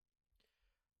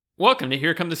Welcome to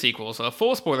Here Come the Sequels, a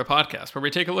full spoiler podcast where we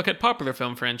take a look at popular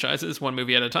film franchises one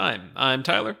movie at a time. I'm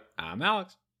Tyler. I'm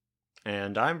Alex.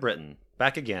 And I'm Britton.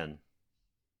 Back again.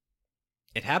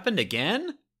 It happened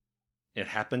again? It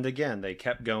happened again. They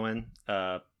kept going.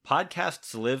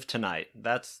 Podcasts live tonight.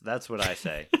 That's what I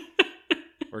say.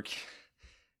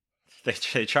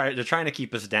 They're trying to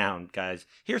keep us down, guys.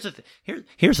 Here's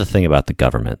the thing about the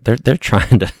government. They're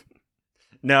trying to.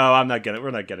 No, I'm not gonna.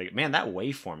 We're not gonna. Man, that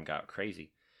waveform got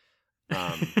crazy.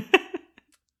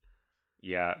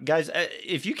 Yeah, guys.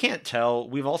 If you can't tell,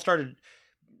 we've all started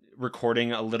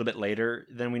recording a little bit later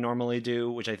than we normally do,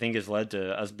 which I think has led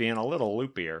to us being a little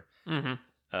loopier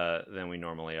than we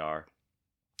normally are.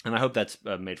 And I hope that's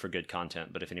made for good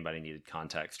content. But if anybody needed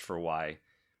context for why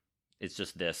it's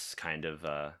just this kind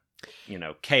of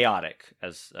chaotic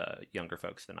as younger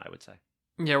folks than I would say.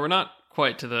 Yeah, we're not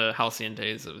quite to the halcyon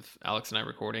days of Alex and I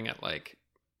recording at like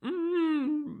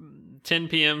 10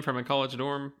 p.m. from a college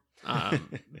dorm.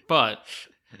 But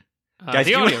guys,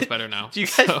 the audio's better now. Do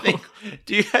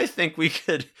you guys think we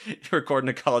could record in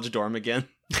a college dorm again?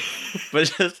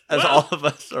 But just as all of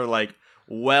us are like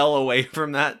well away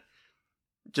from that,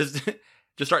 just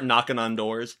start knocking on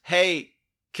doors. Hey,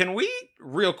 can we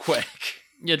real quick?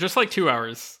 Yeah, just like 2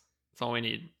 hours. That's all we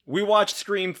need. We watched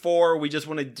Scream 4. We just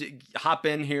want to hop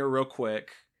in here real quick.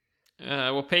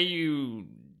 We'll pay you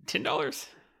 $10.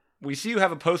 We see you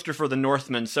have a poster for The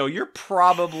Northman, so you're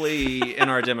probably in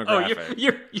our demographic.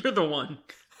 Oh, you're the one.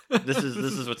 This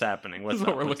is what's happening. This is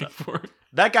what we're looking for.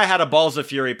 That guy had a Balls of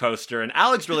Fury poster, and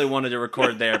Alex really wanted to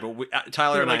record there, but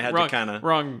Tyler and I had to kind of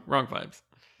wrong vibes.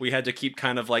 We had to keep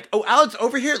kind of like, oh, Alex,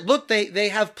 over here, look, they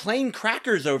have plain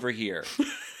crackers over here,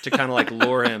 to kind of like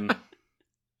lure him.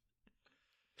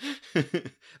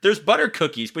 There's butter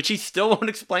cookies, but he still won't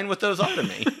explain what those are to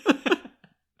me.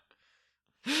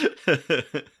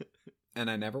 And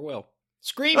I never will.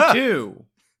 Scream 2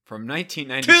 from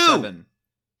 1997.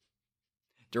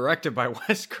 Directed by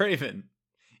Wes Craven.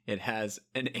 It has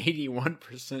an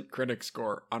 81% critic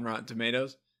score on Rotten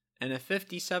Tomatoes and a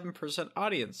 57%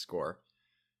 audience score.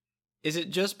 Is it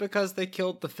just because they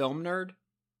killed the film nerd?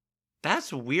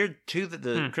 That's weird, too, that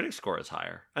the critic score is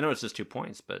higher. I know it's just 2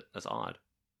 points, but that's odd.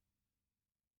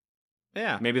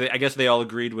 Yeah. Maybe I guess they all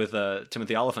agreed with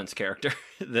Timothy Oliphant's character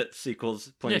that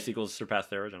plenty of sequels surpassed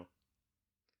their original.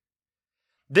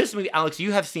 This movie, Alex,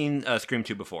 you have seen Scream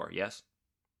 2 before, yes?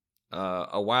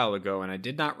 A while ago, and I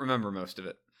did not remember most of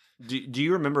it. Do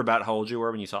you remember about how old you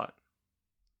were when you saw it?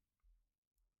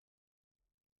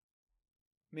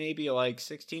 Maybe like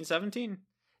 16, 17?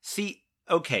 See,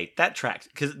 okay, that tracks.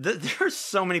 Because there's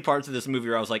so many parts of this movie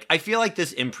where I was like, I feel like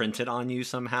this imprinted on you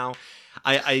somehow.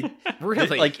 I really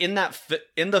like in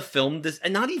the film, this,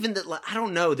 and not even that. I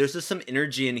don't know. There's just some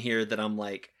energy in here that I'm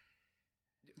like,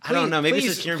 I don't know. Maybe it's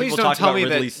just hearing people talk about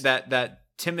Ridley. Please don't tell me that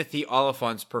Timothy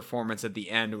Oliphant's performance at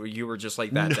the end, where you were just like,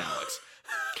 "That's Alex."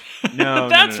 No,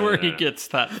 that's where he gets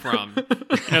that from.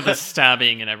 The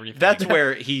stabbing and everything. That's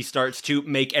where he starts to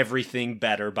make everything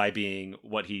better by being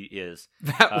what he is.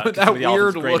 That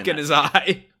weird look in his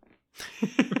eye.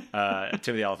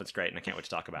 Timothy Oliphant's great, and I can't wait to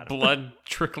talk about it. Blood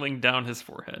trickling down his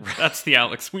forehead. That's the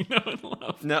Alex we know and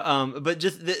love. No, but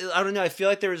just I don't know. I feel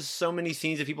like there was so many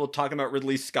scenes of people talking about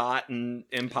Ridley Scott and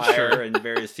Empire and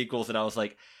various sequels that I was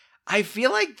like, I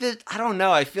feel like that. I don't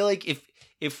know. I feel like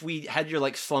if we had your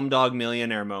like Slumdog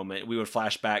Millionaire moment, we would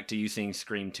flash back to you seeing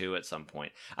Scream 2 at some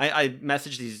point. I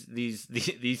messaged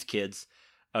these kids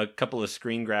a couple of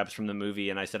screen grabs from the movie,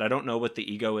 and I said, I don't know what the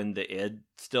ego and the id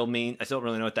still mean. I still don't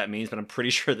really know what that means, but I'm pretty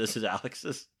sure this is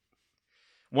Alex's.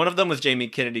 One of them was Jamie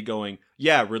Kennedy going,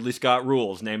 yeah, Ridley Scott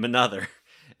rules, name another.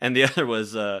 And the other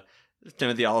was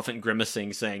Timothy Oliphant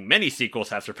grimacing, saying, many sequels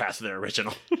have surpassed their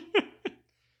original.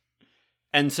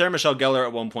 And Sarah Michelle Gellar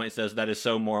at one point says, that is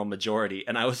so moral majority.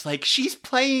 And I was like, she's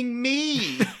playing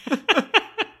me!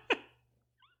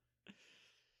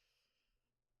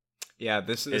 Yeah,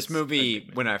 this movie,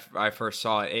 when I first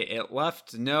saw it, it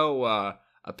left no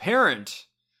apparent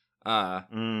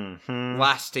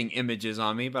lasting images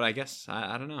on me, but I guess,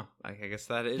 I don't know. I guess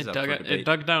that is up for debate. It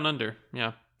dug down under,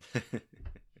 yeah.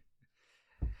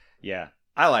 Yeah,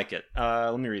 I like it.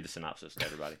 Let me read the synopsis to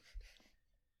everybody.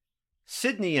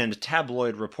 Sydney and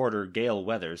tabloid reporter Gail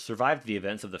Weathers survived the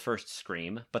events of the first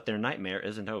Scream, but their nightmare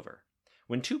isn't over.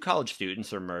 When 2 college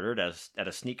students are murdered at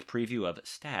a sneak preview of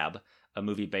Stab, a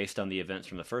movie based on the events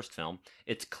from the first film,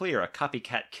 it's clear a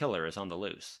copycat killer is on the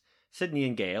loose. Sydney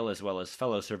and Gail, as well as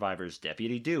fellow survivors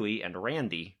Deputy Dewey and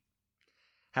Randy,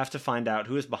 have to find out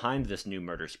who is behind this new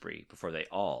murder spree before they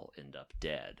all end up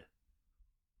dead.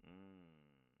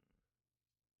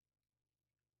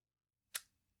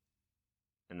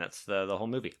 and that's the whole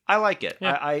movie. I like it.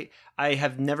 Yeah.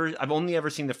 I've only ever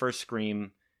seen the first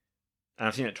Scream, and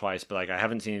I've seen it twice, but like I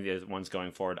haven't seen the other ones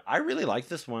going forward. I really liked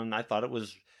this one. I thought it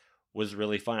was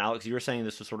really fun. Alex, you were saying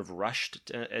this was sort of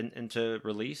rushed into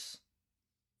release.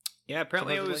 Yeah,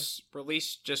 apparently Supposedly. it was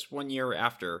released just 1 year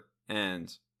after,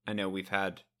 and I know we've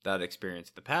had that experience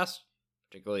in the past,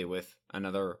 particularly with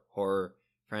another horror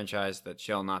franchise that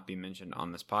shall not be mentioned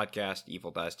on this podcast,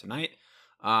 Evil Dies Tonight.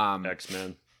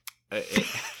 X-Men.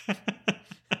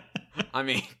 I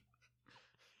mean,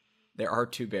 there are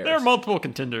two bears. There are multiple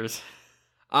contenders.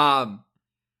 But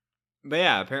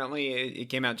yeah, apparently it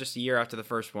came out just a year after the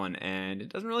first one, and it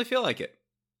doesn't really feel like it.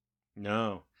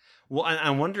 No. Well, I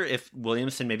wonder if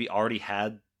Williamson maybe already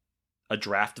had a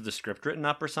draft of the script written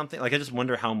up or something. Like, I just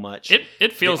wonder how much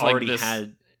It feels they like already this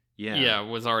had. Yeah.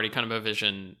 was already kind of a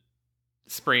vision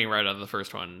springing right out of the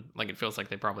first one. Like, it feels like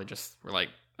they probably just were like,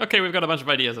 okay, we've got a bunch of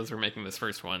ideas as we're making this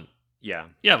first one. Yeah.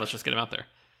 Yeah, let's just get them out there.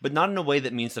 But not in a way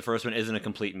that means the first one isn't a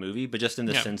complete movie, but just in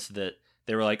the Yeah. sense that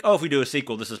they were like, oh, if we do a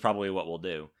sequel, this is probably what we'll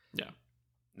do. Yeah.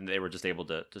 And they were just able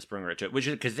to spring right to it. Which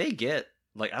is because they get,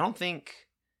 like, I don't think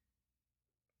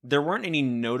there weren't any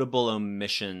notable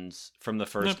omissions from the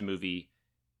first movie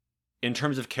in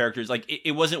terms of characters. Like,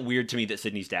 it wasn't weird to me that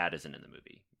Sydney's dad isn't in the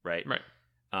movie, right? Right.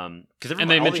 Because And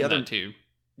they mentioned that too.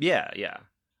 Yeah.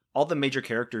 All the major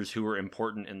characters who were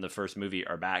important in the first movie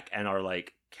are back and are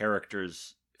like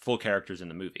full characters in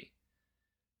the movie.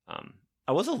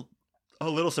 I was a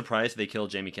little surprised they killed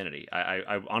Jamie Kennedy.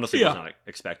 I honestly was not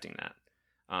expecting that.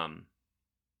 I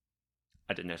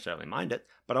didn't necessarily mind it,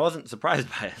 but I wasn't surprised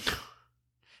by it.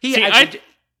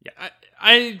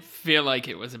 I feel like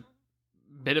it was a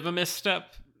bit of a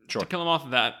misstep Sure. to kill him off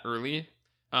that early.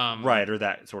 Right, or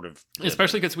that sort of...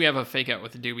 Especially because we have a fake out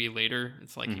with Dewey later.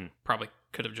 It's like Mm-hmm. he probably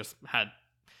could have just had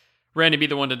Randy be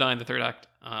the one to die in the third act.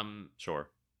 Sure.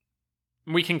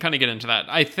 We can kind of get into that.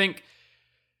 I think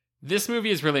this movie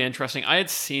is really interesting. I had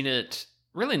seen it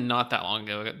really not that long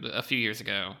ago, a few years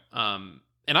ago.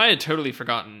 And I had totally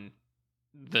forgotten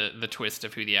the twist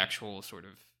of who the actual sort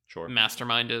of Sure.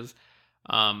 mastermind is.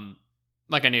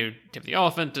 Like I knew Tip the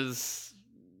Elephant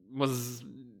was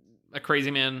a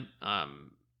crazy man.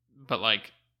 But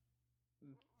like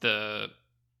the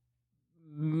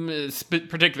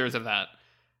particulars of that,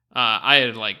 I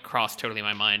had like crossed totally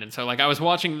my mind. And so like I was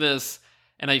watching this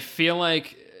and I feel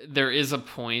like there is a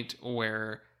point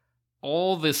where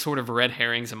all this sort of red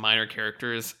herrings and minor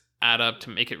characters add up to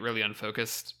make it really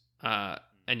unfocused. And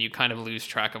you kind of lose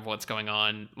track of what's going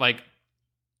on. Like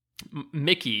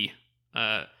Mickey,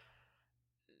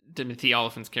 Timothy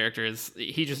Oliphant's character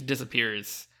he just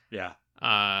disappears. Yeah.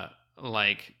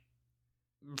 Like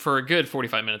for a good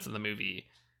 45 minutes of the movie.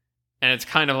 And it's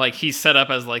kind of like he's set up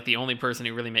as like the only person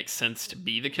who really makes sense to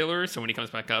be the killer. So when he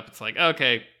comes back up, it's like,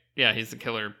 okay, yeah, he's the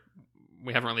killer.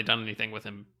 We haven't really done anything with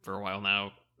him for a while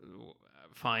now.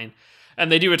 Fine.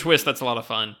 And they do a twist that's a lot of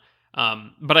fun.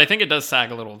 But I think it does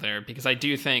sag a little there because I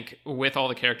do think with all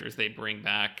the characters they bring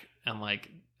back and like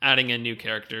adding in new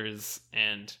characters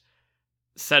and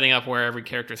setting up where every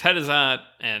character's head is at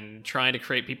and trying to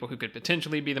create people who could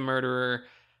potentially be the murderer,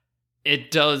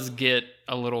 it does get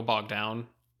a little bogged down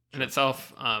in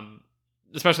itself.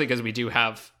 Especially because we do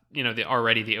have,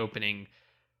 the opening.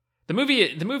 The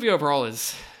movie overall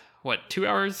is what, 2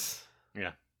 hours?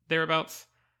 Yeah. Thereabouts.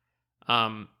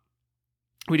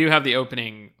 We do have the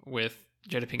opening with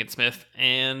Jada Pinkett Smith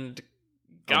and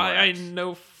guy I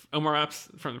know, Omar Epps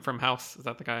from House. Is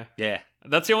that the guy? Yeah.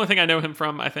 That's the only thing I know him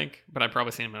from, I think. But I've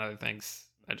probably seen him in other things.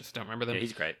 I just don't remember them. Yeah,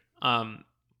 he's great.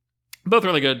 Both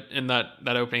really good in that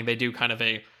opening. They do kind of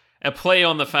a play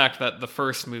on the fact that the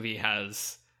first movie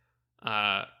has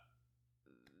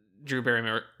Drew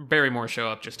Barrymore show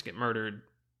up just to get murdered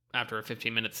after a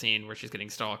 15-minute scene where she's getting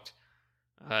stalked.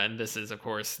 And this is, of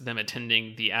course, them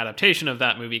attending the adaptation of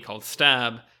that movie called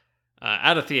Stab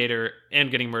at a theater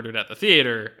and getting murdered at the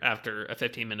theater after a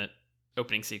 15-minute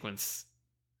opening sequence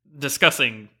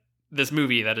discussing this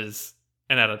movie that is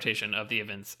an adaptation of the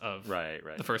events of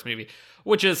the first movie,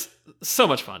 which is so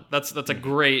much fun. That's a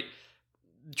great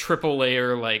triple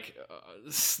layer. Like,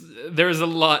 there's a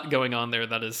lot going on there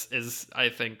that is I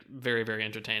think very, very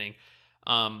entertaining.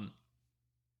 And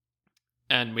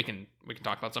we can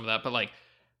talk about some of that, but like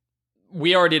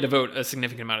we already devote a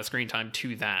significant amount of screen time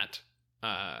to that.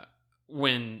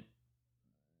 When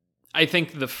I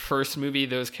think the first movie,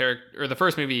 Drew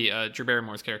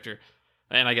Barrymore's character,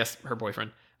 and I guess her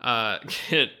boyfriend,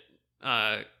 get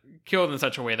killed in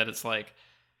such a way that it's like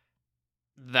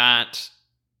that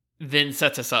then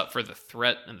sets us up for the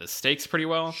threat and the stakes pretty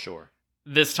well. Sure.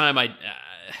 This time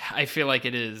I feel like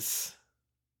it's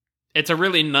a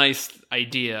really nice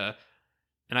idea,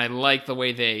 and I like the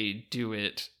way they do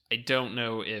it. I don't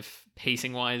know if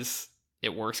pacing wise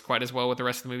it works quite as well with the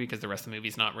rest of the movie, because the rest of the movie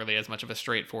is not really as much of a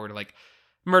straightforward like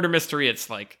murder mystery. It's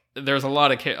like there's a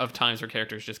lot of times where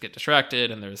characters just get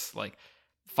distracted, and there's like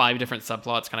 5 different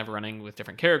subplots kind of running with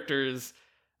different characters.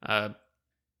 Liev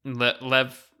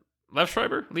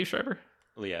Schreiber? Liev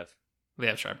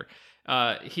Schreiber.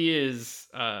 He is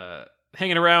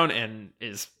hanging around and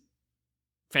is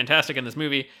fantastic in this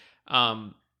movie.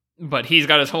 But he's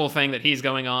got his whole thing that he's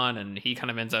going on, and he kind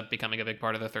of ends up becoming a big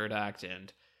part of the third act.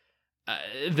 And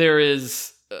there are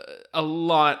a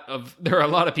lot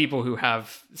of people who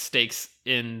have stakes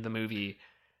in the movie.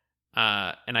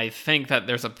 And I think that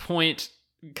there's a point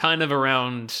kind of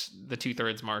around the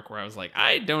 2/3 mark where I was like,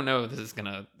 I don't know if this is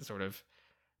gonna sort of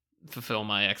fulfill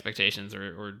my expectations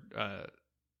or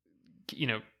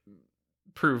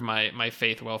prove my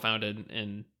faith well founded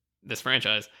in this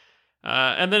franchise.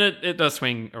 And then it does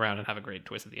swing around and have a great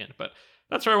twist at the end. But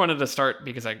that's where I wanted to start,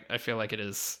 because I feel like it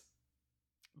is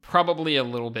probably a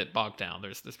little bit bogged down.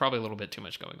 There's probably a little bit too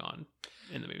much going on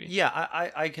in the movie. Yeah,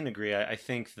 I can agree. I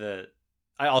think that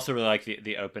I also really like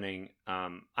the opening.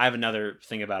 I have another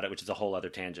thing about it, which is a whole other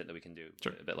tangent that we can do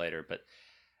a bit later. But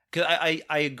because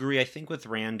I agree. I think with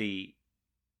Randy,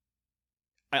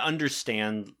 I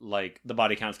understand like the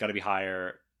body count's got to be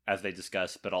higher, as they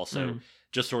discuss, but also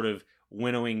just sort of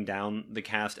winnowing down the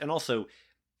cast. And also,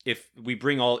 if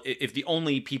the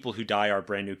only people who die are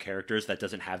brand new characters, that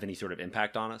doesn't have any sort of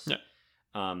impact on us. Yeah.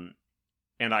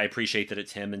 And I appreciate that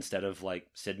it's him instead of like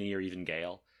Sydney or even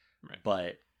Gale. Right.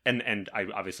 But and I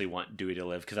obviously want Dewey to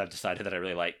live, because I've decided that I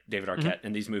really like David Arquette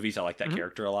in these movies. I like that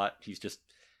character a lot. He's just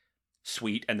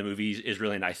sweet, and the movie is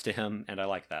really nice to him, and I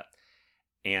like that.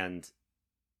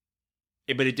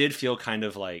 But it did feel kind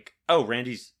of like,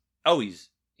 he's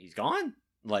gone.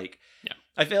 Like, yeah.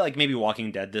 I feel like maybe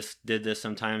Walking Dead did this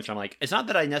sometimes. I'm like, it's not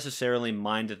that I necessarily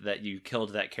mind that you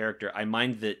killed that character. I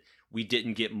mind that we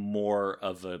didn't get more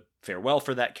of a farewell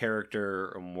for that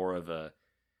character, or more of a,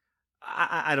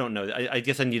 I don't know. I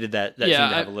guess I needed that scene to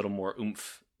have a little more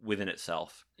oomph within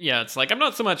itself. Yeah, it's like I'm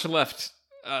not so much left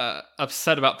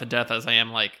upset about the death as I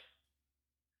am like,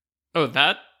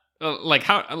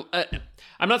 how.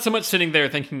 I'm not so much sitting there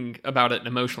thinking about it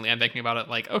emotionally. I'm thinking about it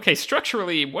like, okay,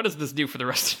 structurally, what does this do for the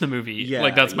rest of the movie? Yeah,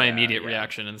 like that's my immediate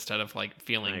reaction, instead of like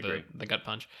feeling the gut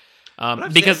punch.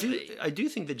 Because I do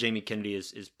think that Jamie Kennedy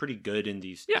is pretty good in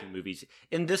these two movies.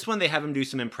 In this one, they have him do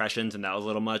some impressions, and that was a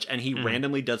little much. And he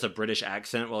randomly does a British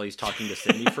accent while he's talking to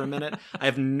Sydney for a minute. I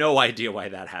have no idea why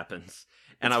that happens.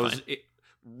 And I was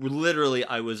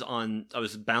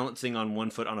balancing on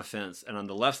one foot on a fence, and on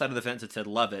the left side of the fence it said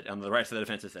 "love it," and on the right side of the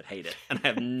fence it said "hate it," and I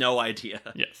have no idea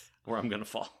where I'm gonna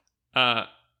fall.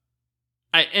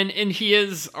 And he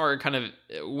is our kind of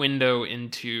window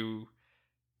into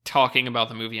talking about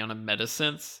the movie on a meta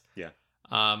sense.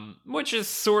 Which is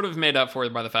sort of made up for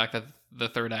by the fact that the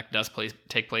third act does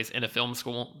take place in a film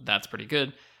school. That's pretty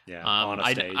good. On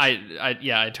a stage.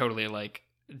 I totally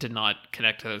did not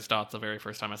connect to those dots the very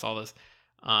first time I saw this.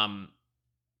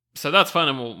 So that's fun,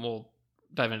 and we'll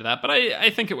dive into that. But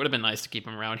I think it would have been nice to keep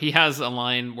him around. He has a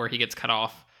line where he gets cut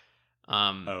off.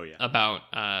 About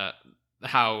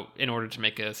how in order to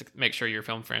make sure your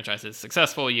film franchise is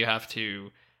successful, you have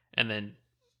to, and then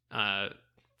I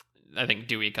think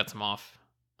Dewey cuts him off,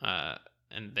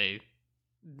 and they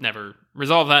never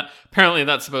resolve that. Apparently,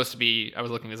 that's supposed to be. I was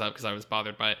looking this up because I was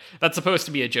bothered by it. That's supposed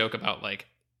to be a joke about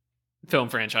film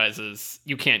franchises.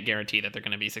 You can't guarantee that they're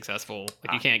going to be successful.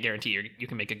 You can't guarantee you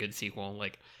can make a good sequel.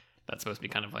 That's supposed to be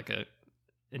kind of like an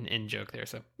in joke there.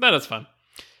 So that is fun.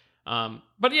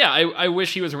 But yeah, I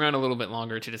wish he was around a little bit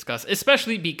longer to discuss,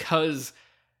 especially because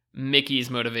Mickey's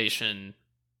motivation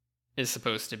is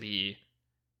supposed to be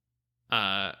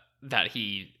that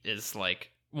he is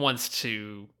wants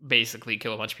to basically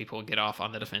kill a bunch of people and get off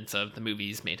on the defense of the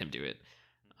movies made him do it.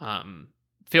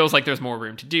 Feels like there's more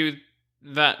room to do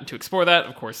that, to explore that.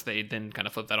 Of course, they then kind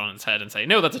of flip that on its head and say,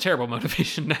 no, that's a terrible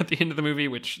motivation at the end of the movie,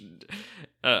 which,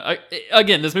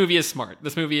 again, this movie is smart.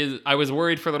 I was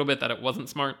worried for a little bit that it wasn't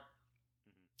smart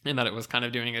and that it was kind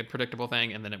of doing a predictable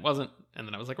thing, and then it wasn't. And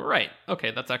then I was like, well, right,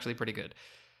 okay, that's actually pretty good.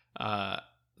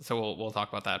 So we'll talk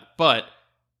about that. But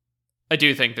I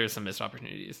do think there's some missed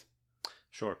opportunities.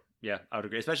 Sure. Yeah, I would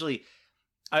agree. Especially,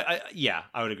 I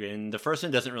would agree. And the first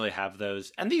one doesn't really have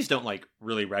those. And these don't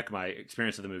really wreck my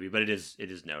experience of the movie, but it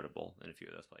is notable in a few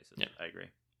of those places. Yeah. I agree.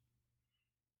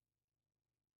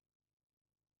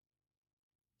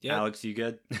 Yeah. Alex, you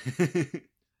good?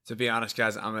 To be honest,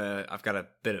 guys, I've got a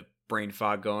bit of brain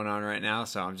fog going on right now,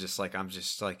 so I'm just like, oh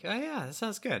yeah, that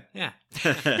sounds good. Yeah.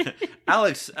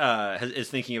 Alex is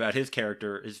thinking about his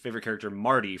favorite character,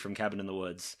 Marty from Cabin in the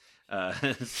Woods.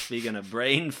 Speaking of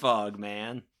brain fog,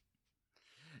 man.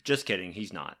 Just kidding,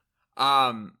 he's not.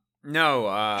 No.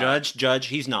 Judge,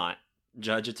 he's not.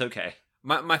 Judge, it's okay.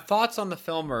 My thoughts on the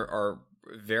film are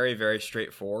very, very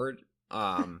straightforward.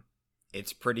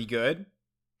 It's pretty good.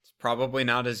 It's probably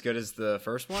not as good as the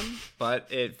first one, but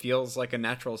it feels like a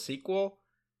natural sequel.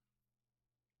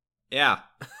 Yeah.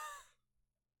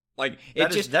 Like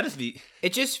it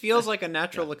just feels like a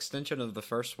natural extension of the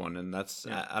first one, and that's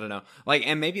I don't know. Like,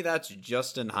 and maybe that's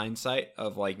just in hindsight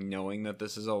of like knowing that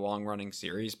this is a long running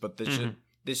series, but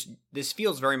this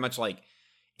feels very much like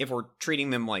if we're treating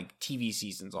them like TV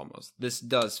seasons almost. This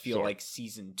does feel like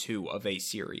season 2 of a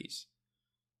series.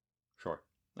 Sure.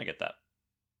 I get that.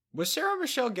 Was Sarah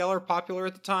Michelle Gellar popular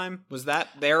at the time? Was that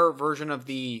their version of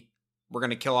the we're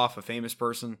going to kill off a famous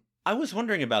person? I was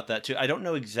wondering about that too. I don't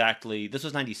know exactly. This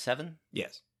was 97?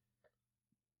 Yes.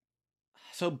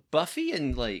 So Buffy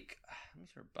and like, let me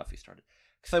see where Buffy started.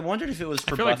 Because I wondered if it was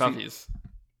for I feel Buffy. like Buffy's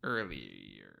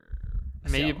earlier.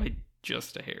 Maybe by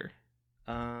just a hair.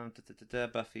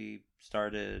 Buffy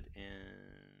started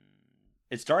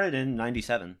in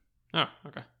 97. Oh,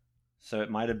 okay. So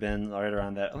it might have been right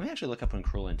around that. Let me actually look up when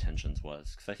Cruel Intentions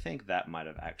was, because I think that might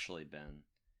have actually been.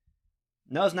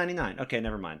 No, it was 99. Okay,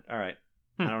 never mind. All right.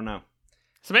 I don't know.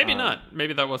 So maybe not.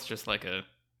 Maybe that was just like a.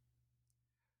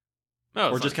 Oh,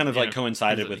 or just kind of like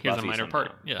coincided with Buffy. Here's a minor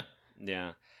part. Yeah.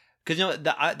 Yeah. Because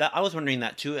I was wondering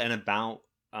that too, and about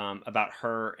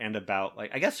her and about like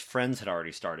I guess Friends had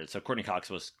already started, so Courtney Cox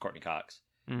was Courtney Cox.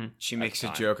 Mm-hmm. She makes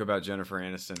a joke about Jennifer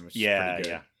Aniston, which is pretty good.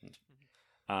 Yeah.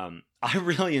 I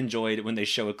really enjoyed when they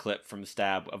show a clip from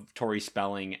Stab of Tori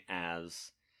Spelling as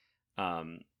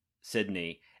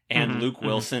Sydney and Luke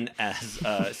Wilson as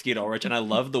Skeet Ulrich, and I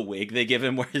love the wig they give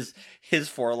him, where his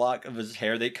forelock of his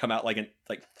hair they come out like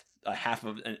a half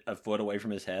of a foot away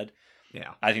from his head.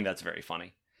 Yeah, I think that's very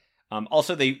funny.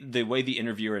 Also, the way the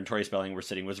interviewer and Tori Spelling were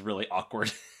sitting was really awkward,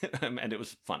 and it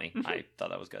was funny. I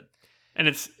thought that was good. And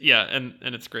it's and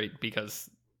it's great because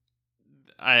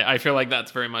I feel like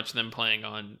that's very much them playing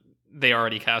on. They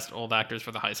already cast old actors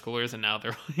for the high schoolers, and now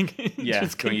they're like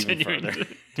just continuing to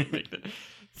make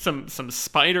some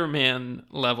Spider-Man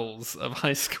levels of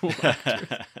high school actors.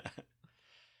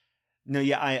 No,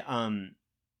 yeah,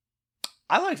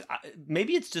 I liked.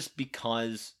 Maybe it's just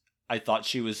because I thought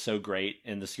she was so great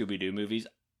in the Scooby-Doo movies.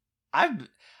 I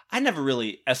never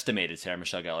really estimated Sarah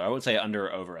Michelle Gellar. I would say under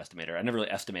or overestimated her. I never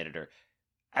really estimated her.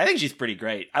 I think she's pretty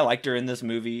great. I liked her in this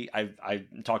movie. I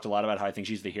talked a lot about how I think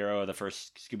she's the hero of the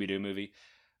first Scooby-Doo movie.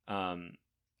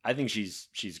 I think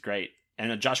she's great.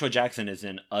 And Joshua Jackson is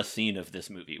in a scene of this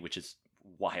movie, which is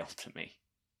wild to me.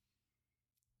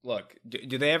 Look,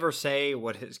 do they ever say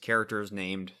what his character is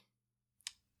named?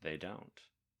 They don't.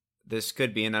 This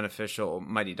could be an unofficial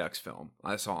Mighty Ducks film.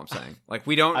 That's all I'm saying. Like,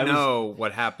 we don't know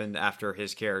what happened after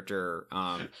his character.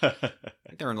 I think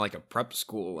they're in like a prep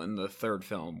school in the third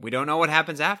film. We don't know what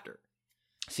happens after.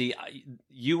 See,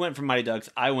 you went for Mighty Ducks.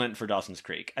 I went for Dawson's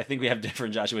Creek. I think we have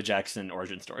different Joshua Jackson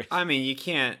origin stories. I mean, you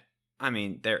can't. I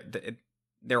mean,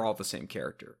 they're all the same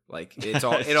character. Like, it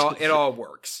all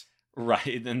works.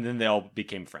 Right, and then they all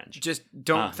became friends. Just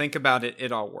don't think about it.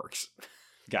 It all works.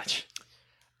 Gotcha.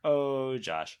 Oh,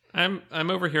 Josh. I'm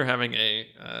over here having a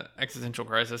existential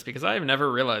crisis because I have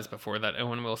never realized before that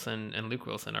Owen Wilson and Luke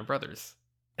Wilson are brothers.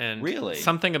 And really,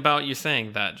 something about you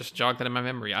saying that just jogged that in my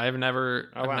memory. I've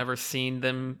never seen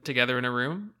them together in a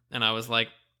room, and I was like,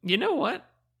 you know what?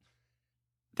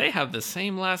 They have the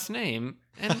same last name,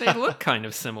 and they look kind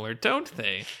of similar, don't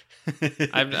they?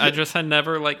 I just had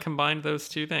never combined those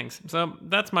two things. So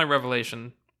that's my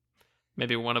revelation.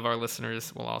 Maybe one of our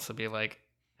listeners will also be like,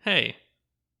 hey.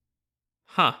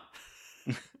 Huh.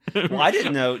 Well, I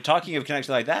didn't know. Talking of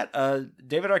connection like that,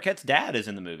 David Arquette's dad is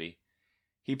in the movie.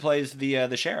 He plays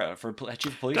the sheriff or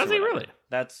chief of police. Does he really?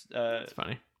 That's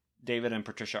funny. David and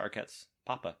Patricia Arquette's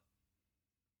papa,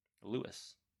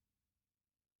 Lewis.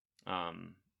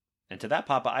 And to that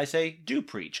papa, I say, do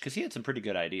preach, because he had some pretty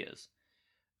good ideas.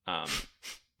 Can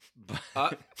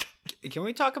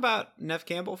we talk about Neve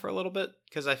Campbell for a little bit?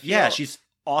 Because I feel she's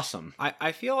awesome.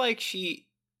 I feel like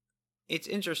it's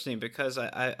interesting because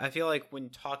I feel like when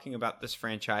talking about this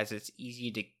franchise, it's easy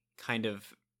to kind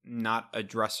of not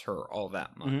address her all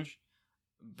that much. Mm-hmm.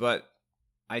 But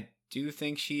I do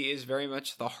think she is very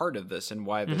much the heart of this and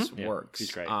why this works.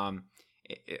 She's great.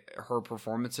 Her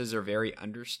performances are very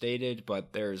understated,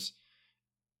 but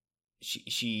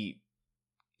she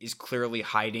is clearly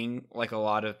hiding like a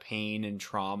lot of pain and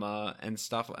trauma and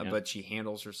stuff, Yeah. but she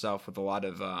handles herself with a lot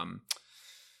of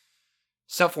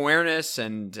self-awareness,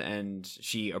 and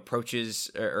she approaches,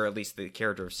 or at least the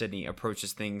character of Sydney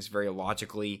approaches things very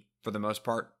logically for the most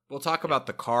part. We'll talk about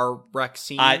the car wreck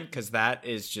scene, because that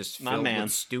is just filled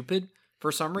with stupid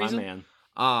for some reason. My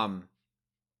man.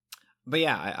 But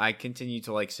yeah, I continue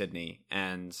to like Sydney,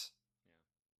 and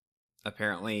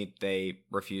apparently they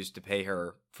refused to pay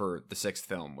her for the 6th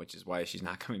film, which is why she's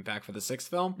not coming back for the 6th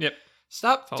film. Yep.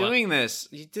 Stop doing this.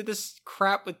 You did this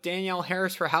crap with Danielle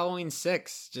Harris for Halloween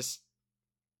 6. Just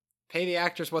pay the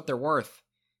actors what they're worth.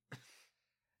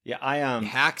 Yeah,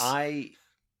 hacks.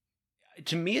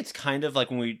 To me, it's kind of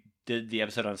like when we did the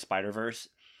episode on Spider-Verse,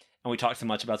 and we talked so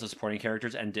much about the supporting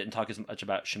characters and didn't talk as much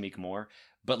about Shameik Moore,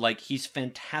 but like he's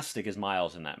fantastic as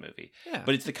Miles in that movie. Yeah.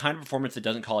 But it's the kind of performance that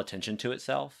doesn't call attention to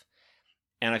itself,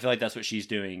 and I feel like that's what she's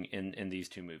doing in these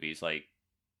two movies. Like,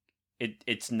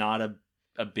 it's not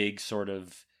a big sort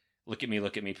of look at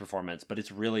me performance, but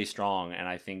it's really strong, and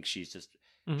I think she's just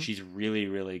she's really,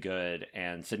 really good,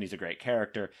 and Sydney's a great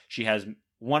character. She has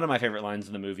one of my favorite lines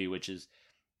in the movie, which is,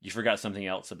 "You forgot something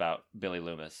else about Billy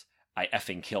Loomis. I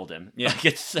effing killed him." Yeah. Like,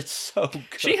 it's so good.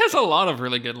 She has a lot of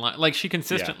really good lines. Like, she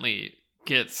consistently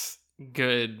gets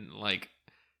good, like,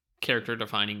 character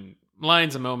defining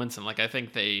lines and moments, and like I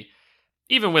think they,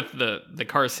 even with the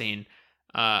car scene,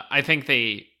 I think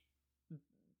they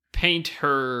paint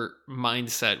her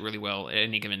mindset really well at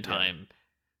any given time.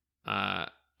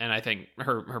 And I think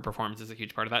her performance is a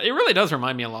huge part of that. It really does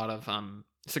remind me a lot of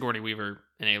Sigourney Weaver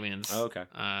in Aliens. Oh, okay.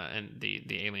 And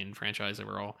the Alien franchise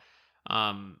overall.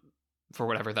 For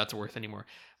whatever that's worth anymore.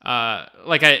 I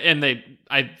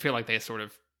feel like they sort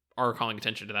of are calling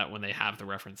attention to that when they have the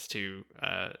reference to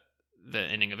the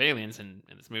ending of Aliens in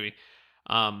this movie.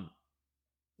 I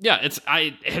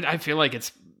feel like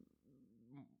it's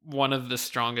one of the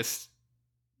strongest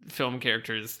film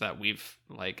characters that we've,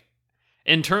 like,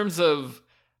 in terms of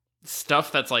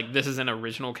stuff that's like, this is an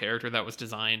original character that was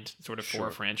designed sort of for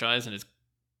a franchise and is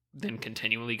then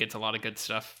continually gets a lot of good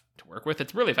stuff to work with.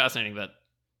 It's really fascinating that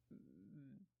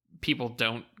people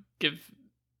don't give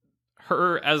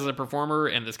her as a performer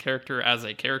and this character as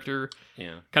a character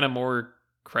kind of more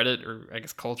credit, or I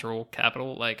guess cultural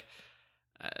capital. Like,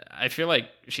 I feel like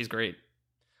she's great.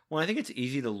 Well, I think it's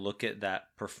easy to look at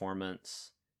that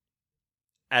performance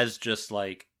as just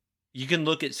like, you can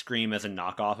look at Scream as a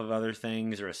knockoff of other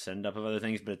things or a send up of other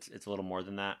things, but it's a little more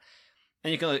than that.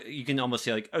 And you can almost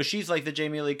say like, oh, she's like the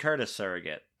Jamie Lee Curtis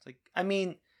surrogate. It's like, I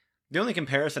mean, the only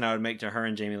comparison I would make to her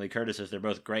and Jamie Lee Curtis is they're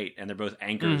both great and they're both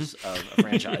anchors of a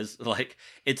franchise. Like,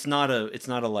 it's not a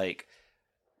like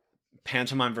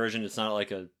pantomime version. It's not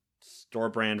like a store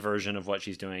brand version of what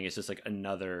she's doing. It's just like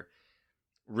another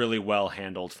really well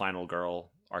handled final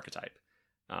girl archetype.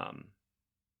 I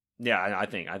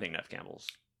think Neve Campbell's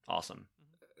awesome.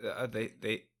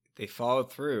 They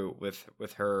followed through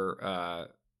with her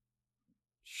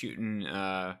shooting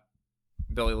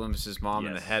Billy Loomis's mom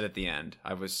in the head at the end.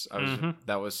 That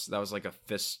was like a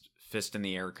fist in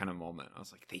the air kind of moment. I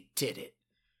was like, they did it.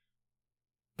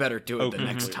 Better do it the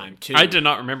next time too. I did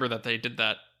not remember that they did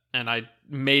that, and I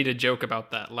made a joke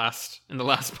about that in the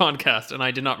last podcast, and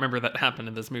I did not remember that happened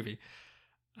in this movie.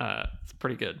 It's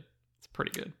pretty good.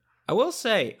 I will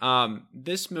say,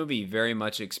 this movie very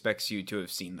much expects you to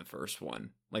have seen the first one.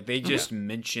 Like, they just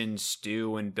mention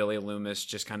Stu and Billy Loomis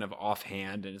just kind of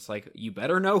offhand, and it's like, you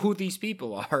better know who these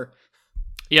people are.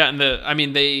 Yeah, and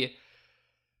they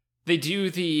do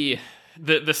the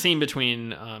scene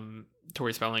between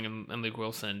Tori Spelling and Luke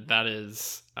Wilson. That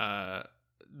is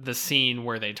the scene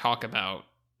where they talk about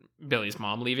Billy's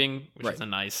mom leaving, which is a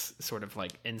nice sort of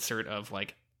like insert of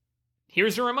like,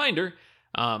 here's a reminder.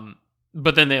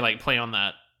 But then they like play on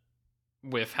that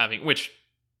with having, which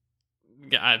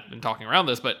I've been talking around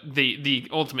this, but the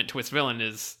ultimate twist villain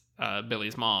is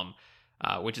Billy's mom,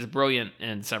 which is brilliant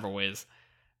in several ways.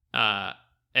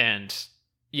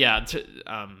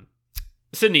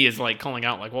 Sydney is like calling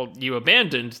out like, well, you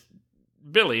abandoned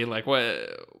Billy. Like, why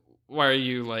are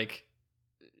you like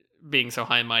being so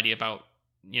high and mighty about,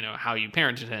 you know, how you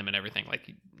parented him and everything? Like,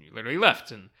 you literally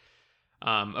left. And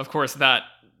of course that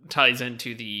ties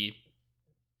into the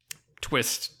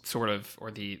twist sort of, or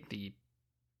the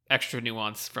extra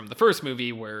nuance from the first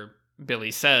movie where Billy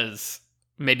says,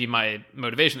 maybe my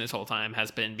motivation this whole time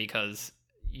has been because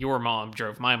your mom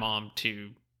drove my mom to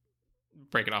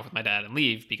break it off with my dad and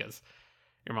leave because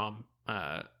your mom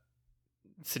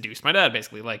seduced my dad,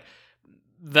 basically. Like,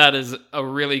 that is a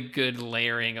really good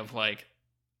layering of like,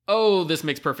 oh, this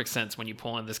makes perfect sense when you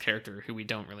pull in this character who we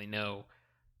don't really know.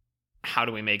 How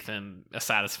do we make them a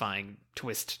satisfying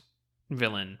twist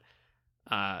villain.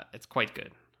 It's quite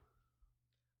good.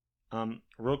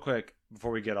 Real quick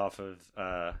before we get off of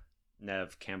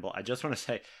Neve Campbell, I just want to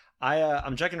say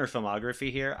I'm checking her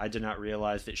filmography here. I did not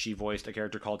realize that she voiced a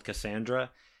character called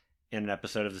Cassandra in an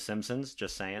episode of The Simpsons.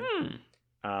 Just saying.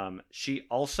 She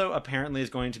also apparently is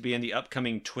going to be in the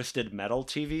upcoming Twisted Metal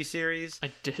TV series.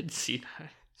 I did see that.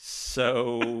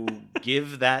 So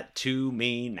give that to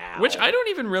me now. Which I don't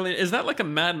even really... Is that like a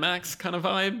Mad Max kind of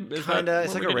vibe? Kinda.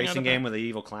 It's like a racing game with an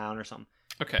evil clown or something.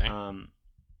 Okay.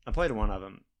 I played one of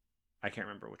them. I can't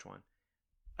remember which one.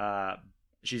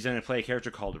 She's going to play a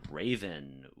character called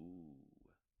Raven. Ooh.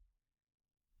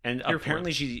 And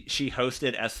apparently she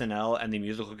hosted SNL and the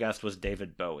musical guest was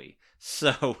David Bowie.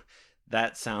 So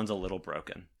that sounds a little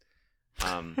broken.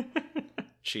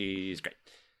 She's great.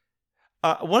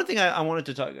 One thing I wanted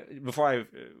to talk before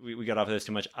we got off of this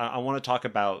too much. I want to talk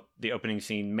about the opening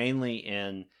scene mainly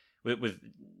with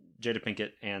Jada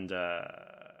Pinkett and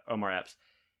Omar Epps.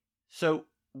 So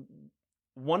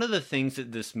one of the things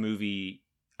that this movie,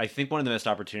 I think one of the missed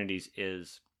opportunities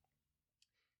is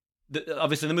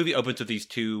obviously the movie opens with these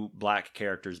two black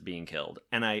characters being killed.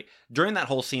 And during that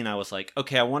whole scene, I was like,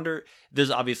 okay, I wonder,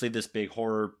 there's obviously this big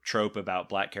horror trope about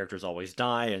black characters always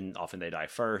die and often they die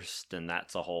first. And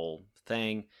that's a whole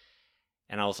thing.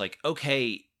 And I was like,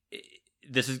 okay,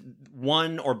 this is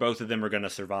one or both of them are going to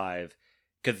survive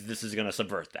because this is going to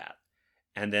subvert that.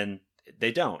 And then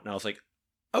they don't. And I was like,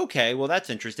 okay, well, that's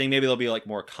interesting. Maybe there'll be like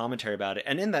more commentary about it.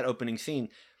 And in that opening scene,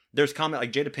 there's comment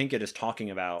like Jada Pinkett is talking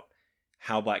about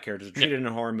how black characters are treated in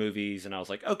horror movies, and I was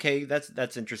like, okay,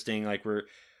 that's interesting. Like we're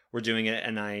doing it,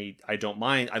 and I don't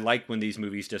mind. I like when these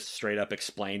movies just straight up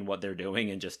explain what they're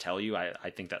doing and just tell you. I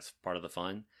think that's part of the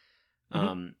fun.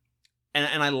 Mm-hmm.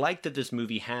 And I like that this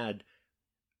movie had,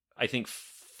 I think,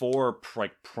 4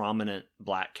 like prominent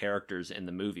black characters in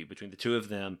the movie. Between the two of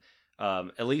them,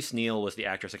 Elise Neal was the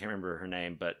actress. I can't remember her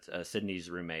name, but Sydney's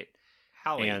roommate,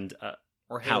 Hallie, and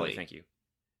or Hallie. Thank you.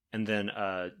 And then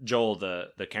Joel,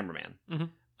 the cameraman.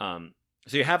 Mm-hmm.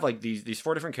 So you have like these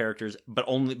 4 different characters, but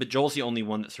Joel's the only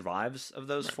one that survives of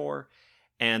those 4.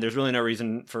 And there's really no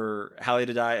reason for Hallie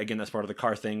to die. Again, that's part of the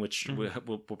car thing, which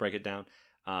we'll break it down.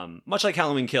 Much like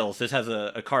Halloween Kills, this has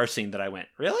a car scene that I went,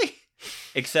 really?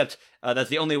 Except that's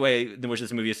the only way in which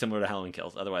this movie is similar to Halloween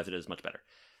Kills. Otherwise, it is much better.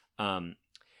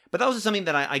 But that was just something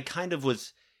that I kind of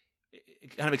was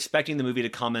kind of expecting the movie to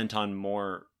comment on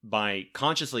more by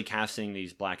consciously casting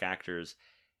these black actors.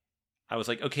 I was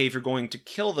like, okay, if you're going to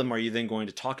kill them, are you then going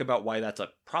to talk about why that's a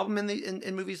problem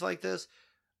in movies like this?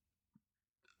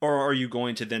 Or are you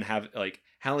going to then have like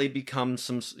Hallie become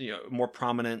some more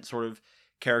prominent sort of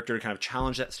character to kind of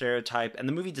challenge that stereotype? And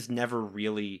the movie just never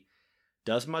really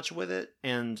does much with it.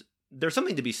 And there's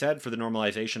something to be said for the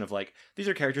normalization of like, these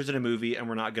are characters in a movie and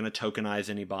we're not going to tokenize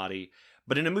anybody.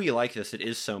 But in a movie like this, it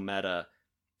is so meta.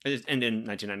 And in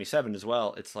 1997 as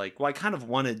well, it's like, well, I kind of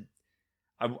wanted,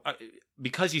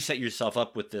 because you set yourself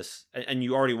up with this and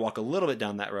you already walk a little bit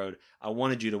down that road, I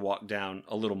wanted you to walk down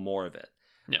a little more of it.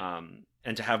 Yeah.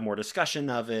 And to have more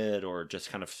discussion of it, or just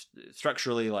kind of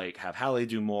structurally like have Hallie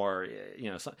do more,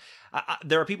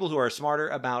 there are people who are smarter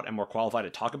about and more qualified to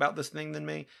talk about this thing than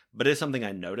me, but it's something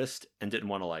I noticed and didn't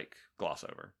want to like gloss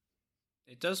over.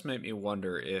 It does make me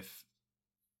wonder if,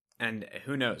 and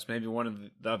who knows, maybe one of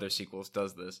the other sequels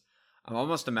does this. I'm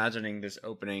almost imagining this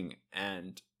opening,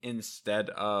 and instead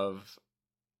of,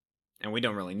 and we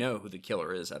don't really know who the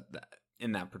killer is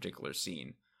in that particular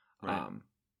scene, right.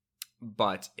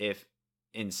 But if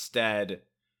instead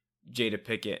Jada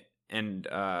Pinkett and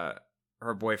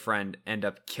her boyfriend end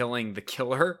up killing the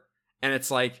killer, and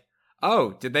it's like,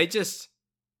 oh, did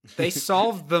they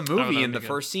solved the movie in the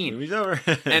first scene. Movie's over.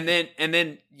 and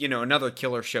then another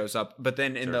killer shows up, but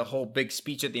then in the whole big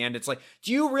speech at the end, it's like,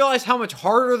 do you realize how much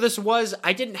harder this was?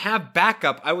 I didn't have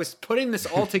backup. I was putting this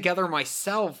all together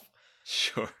myself.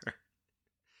 Sure. I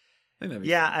think that'd be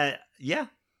yeah.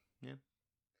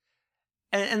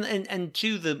 And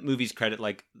to the movie's credit,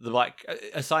 like the black,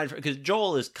 aside from, because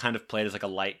Joel is kind of played as like a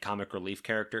light comic relief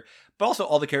character, but also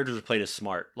all the characters are played as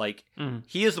smart. Like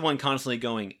he is the one constantly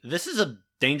going, "This is a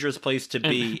dangerous place to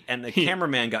be," and the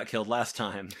cameraman got killed last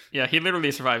time. Yeah, he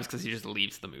literally survives because he just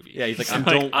leaves the movie. Yeah, he's like,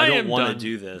 I don't want to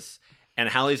do this. And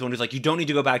Hallie's the one who's like, you don't need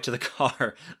to go back to the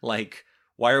car. Like,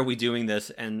 why are we doing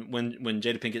this? And when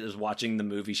Jada Pinkett is watching the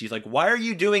movie, she's like, why are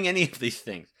you doing any of these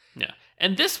things? Yeah.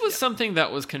 And this was something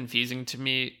that was confusing to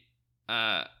me,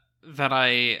 that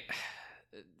I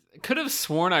could have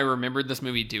sworn I remembered this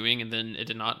movie doing, and then it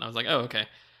did not. And I was like, oh, okay.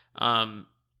 And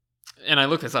I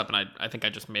looked this up, and I think I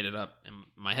just made it up in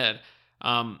my head.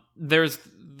 There's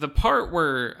the part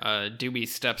where Dewey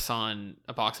steps on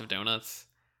a box of donuts.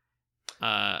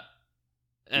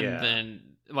 and Yeah. then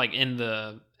like in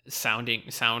the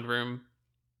sound room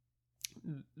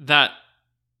that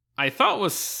I thought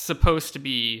was supposed to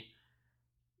be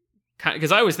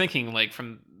because I was thinking like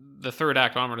from the third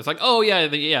act onward, it's like, oh yeah,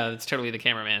 it's totally the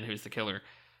cameraman who's the killer,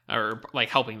 or like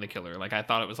helping the killer. Like I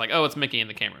thought it was like, oh, it's Mickey and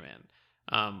the cameraman.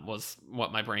 Was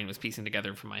what my brain was piecing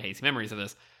together from my hazy memories of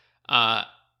this.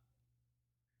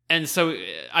 And so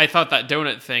I thought that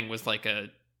donut thing was like a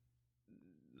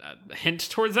hint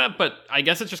towards that, but I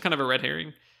guess it's just kind of a red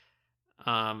herring.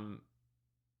 That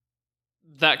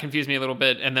confused me a little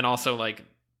bit, and then also like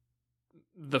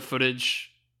the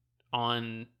footage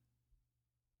on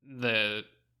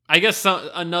I guess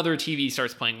another TV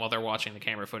starts playing while they're watching the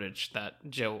camera footage that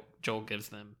Joel gives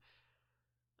them.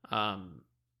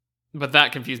 But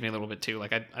that confused me a little bit too.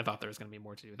 Like I thought there was going to be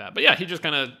more to do with that. But yeah, he just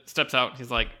kind of steps out.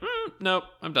 He's like, nope,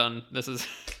 I'm done. This is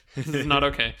not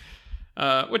okay.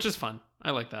 Which is fun.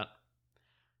 I like that.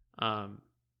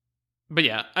 But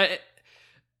yeah,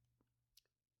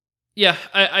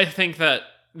 I think that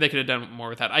they could have done more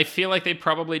with that. I feel like they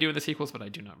probably do in the sequels, but I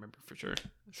do not remember for sure.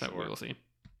 So we will see.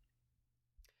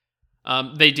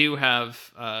 They do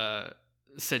have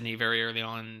Sydney very early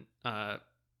on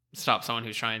stop someone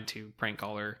who's trying to prank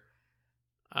call her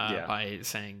by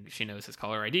saying she knows his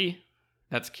caller ID.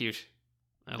 That's cute.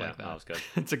 I like that. That was good.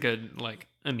 It's a good like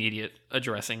immediate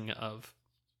addressing of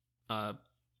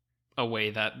a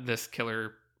way that this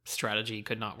killer strategy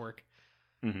could not work.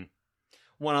 Mm-hmm.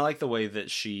 One, I like the way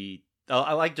that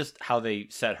I like just how they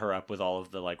set her up with all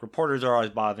of the like reporters are always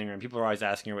bothering her and people are always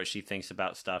asking her what she thinks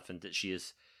about stuff, and that she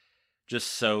is just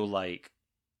so like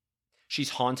she's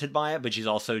haunted by it, but she's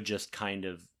also just kind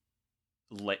of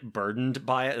burdened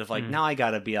by it. Of like, now I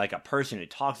gotta be like a person who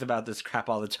talks about this crap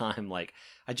all the time. Like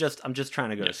I'm just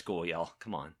trying to go to school, y'all.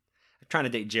 Come on, I'm trying to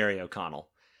date Jerry O'Connell.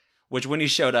 Which when he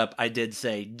showed up, I did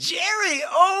say, Jerry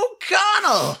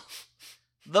O'Connell,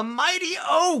 the mighty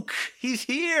oak, he's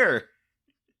here.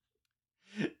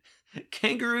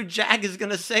 Kangaroo Jack is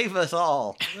gonna save us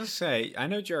all. Let's say, I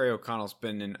know Jerry O'Connell's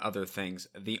been in other things.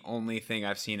 The only thing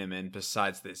I've seen him in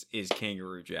besides this is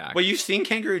Kangaroo Jack. Well, you've seen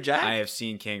Kangaroo Jack? I have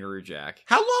seen Kangaroo Jack.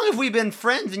 How long have we been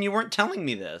friends and you weren't telling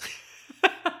me this?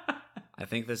 I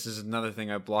think this is another thing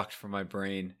I blocked from my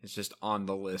brain. It's just on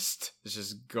the list. It's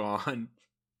just gone.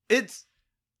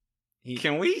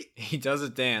 Can we? He does a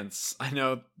dance. I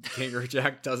know Kangaroo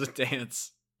Jack does a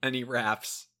dance, and he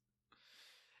raps.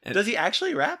 And does he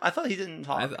actually rap? I thought he didn't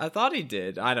talk. I thought he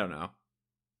did. I don't know.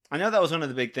 I know that was one of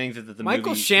the big things that the Michael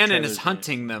movie, Shannon is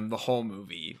hunting them the whole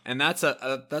movie, and that's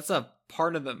a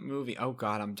part of the movie. Oh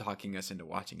God, I'm talking us into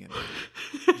watching it.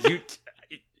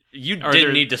 You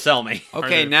didn't need to sell me.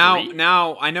 Okay,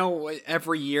 now I know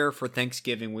every year for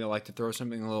Thanksgiving we like to throw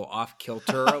something a little off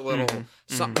kilter, a little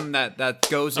something that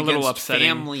goes against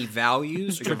family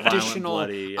values, like traditional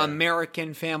bloody,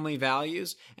 American family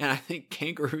values, and I think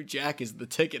Kangaroo Jack is the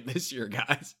ticket this year,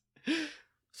 guys.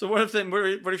 So what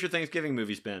if your Thanksgiving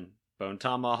movie's been? Bone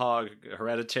Tomahawk,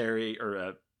 Hereditary,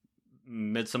 or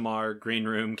Midsommar, Green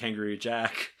Room, Kangaroo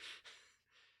Jack,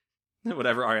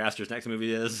 whatever Ari Aster's next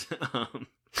movie is.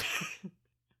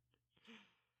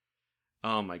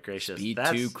 Oh my gracious! Speed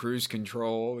 2, Cruise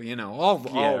Control,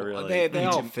 really. They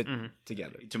all fit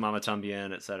together. To Mama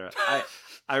Tambien, etc.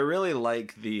 I really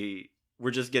like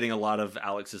we're just getting a lot of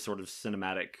Alex's sort of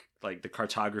cinematic, like the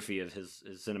cartography of his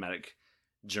cinematic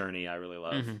journey. I really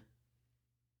love. Mm-hmm.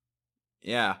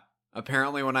 Yeah.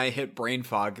 Apparently, when I hit brain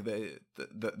fog,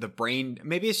 the brain,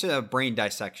 maybe it's just a brain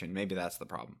dissection. Maybe that's the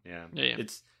problem.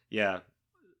 Yeah.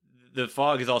 The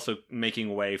fog is also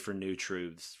making way for new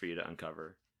truths for you to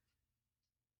uncover.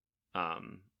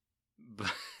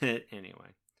 But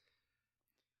anyway.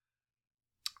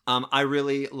 I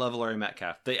really love Laurie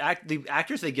Metcalf. The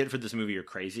actors they get for this movie are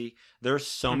crazy. There are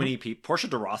so many people. Portia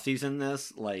de Rossi's in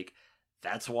this. Like,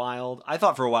 that's wild. I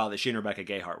thought for a while that she and Rebecca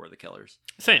Gayheart were the killers.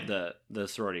 Same. The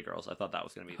sorority girls. I thought that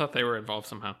was going to be. I thought they were involved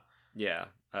somehow. Yeah.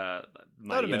 That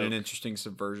would have been an interesting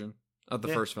subversion of the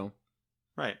first film.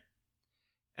 Right.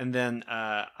 And then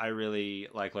I really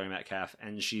like Laurie Metcalf,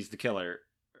 and she's the killer,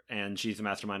 and she's the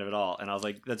mastermind of it all. And I was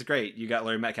like, that's great. You got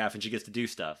Laurie Metcalf, and she gets to do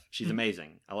stuff. She's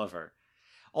amazing. I love her.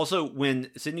 Also,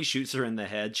 when Sydney shoots her in the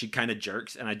head, she kind of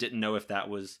jerks, and I didn't know if that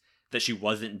was that she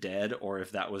wasn't dead or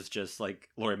if that was just like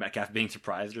Laurie Metcalf being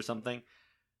surprised or something.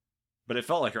 But it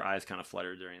felt like her eyes kind of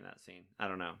fluttered during that scene. I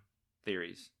don't know.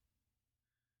 Theories.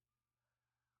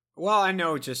 Well, I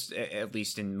know just at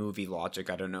least in movie logic,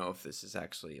 I don't know if this is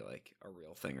actually like a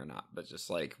real thing or not, but just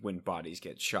like when bodies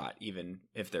get shot, even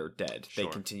if they're dead, they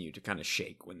continue to kind of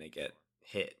shake when they get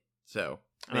hit. So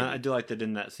I do like that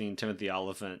in that scene, Timothy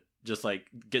Olyphant just like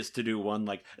gets to do one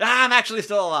like, I'm actually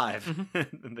still alive.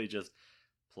 And they just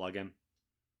plug him.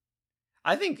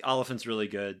 I think Oliphant's really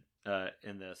good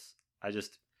in this.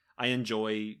 I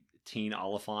enjoy teen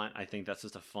Oliphant. I think that's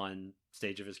just a fun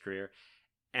stage of his career,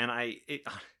 and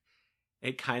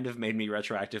it kind of made me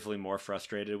retroactively more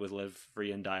frustrated with Live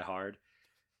Free and Die Hard,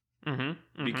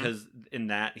 because in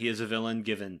that he is a villain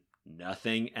given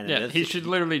nothing, and he should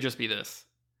literally just be this.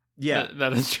 Yeah,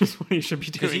 that is just what he should be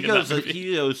doing.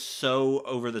 He goes so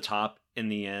over the top in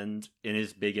the end in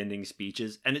his big ending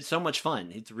speeches, and it's so much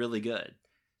fun. It's really good.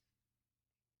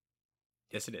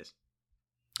 Yes, it is.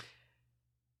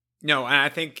 No, and I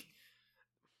think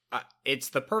it's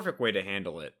the perfect way to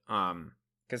handle it.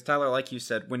 Because Tyler, like you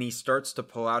said, when he starts to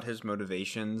pull out his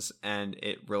motivations, and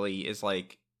it really is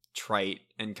like trite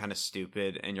and kind of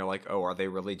stupid, and you're like, oh, are they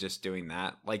really just doing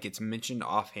that? Like, it's mentioned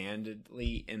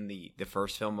offhandedly in the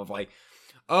first film of like,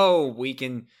 oh, we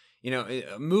can,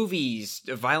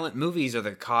 violent movies are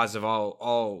the cause of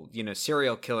all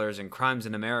serial killers and crimes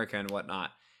in America and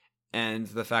whatnot. And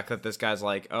the fact that this guy's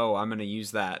like, oh, I'm going to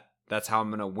use that. That's how I'm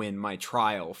going to win my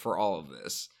trial for all of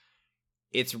this.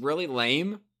 It's really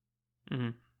lame. Mm-hmm.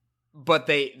 But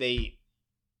they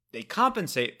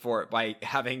compensate for it by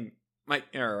having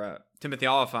Timothy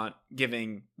Olyphant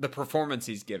giving the performance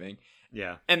he's giving.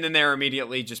 Yeah. And then they're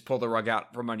immediately just pull the rug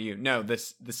out from under you. No,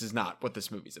 this is not what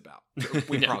this movie's about.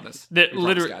 We promise.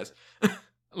 Guys.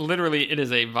 Literally, it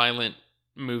is a violent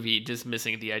movie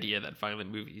dismissing the idea that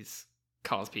violent movies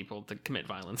cause people to commit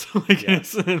violence.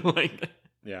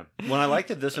 Yeah. When I liked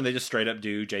it, this one, they just straight up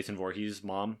do Jason Voorhees'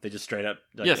 mom. They just straight up,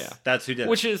 that's who did it.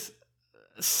 Which is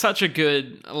such a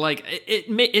good,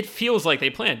 it feels like they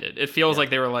planned it. It feels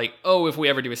like they were like, oh, if we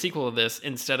ever do a sequel to this,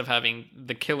 instead of having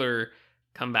the killer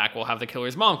come back, we'll have the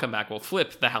killer's mom come back. We'll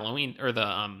flip the Halloween or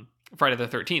the Friday the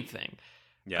 13th thing.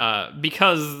 Yeah.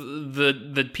 Because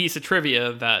the piece of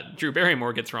trivia that Drew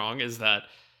Barrymore gets wrong is that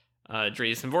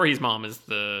Jason Voorhees' mom is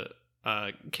the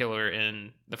killer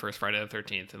in the first Friday the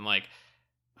 13th, and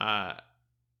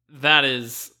that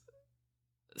is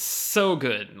so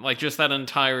good. Like, just that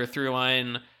entire through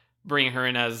line, bringing her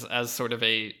in as sort of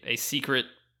a secret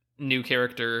new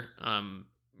character.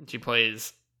 She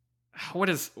plays, what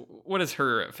is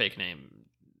her fake name?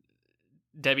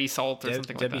 Debbie Salt or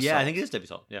something like that. Yeah, I think it is Debbie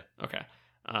Salt. Yeah. Okay.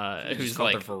 Who's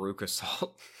like like Veruca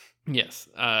Salt? Yes.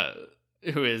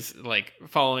 Who is like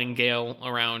following Gale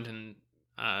around and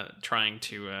trying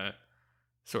to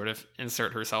sort of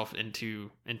insert herself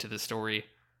into the story,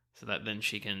 so that then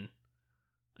she can,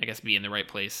 I guess, be in the right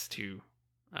place to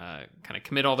kind of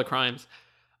commit all the crimes.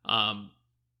 And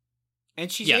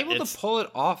she's able to pull it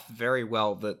off very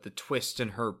well, the twist in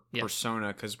her persona,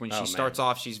 because when she starts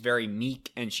off, she's very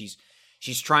meek, and she's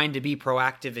trying to be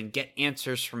proactive and get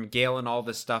answers from Gale and all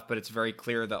this stuff, but it's very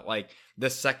clear that, like, the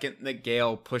second that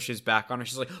Gale pushes back on her,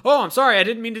 she's like, oh, I'm sorry, I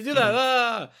didn't mean to do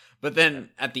that. But then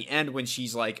at the end, when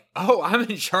she's like, oh, I'm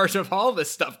in charge of all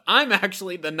this stuff, I'm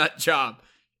actually the nut job,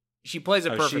 she plays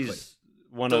it perfectly. She's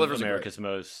one of America's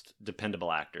most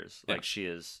dependable actors. Like, she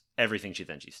is everything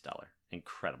she's stellar.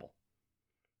 Incredible.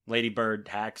 Lady Bird,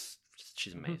 Hacks,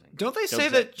 she's amazing. Don't they say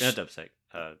that...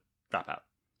 Dropout.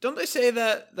 Don't they say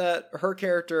that her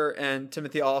character and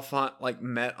Timothy Olyphant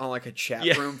met on a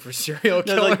chat room for serial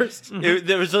killers?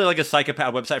 There was really a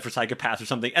psychopath website for psychopaths or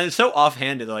something, and it's so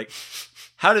offhanded. They're like,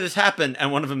 how did this happen?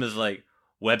 And one of them is like,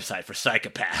 website for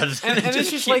psychopaths. And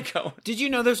it's just like, going. Did you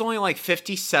know there's only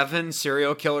 57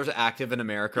 serial killers active in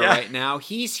America right now?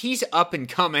 He's up and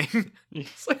coming.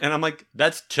 And I'm like,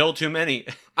 that's still too many.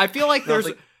 I feel like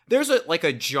there's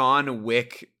a John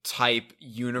Wick type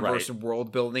universe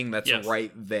world building that's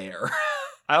right there.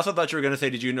 I also thought you were going to say,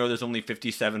 did you know there's only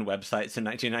 57 websites in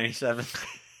 1997?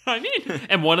 I mean,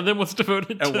 and one of them was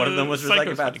devoted to one of them was for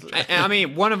psychopaths. I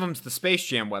mean, one of them's the Space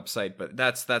Jam website, but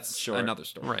that's another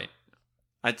story. Right.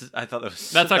 I thought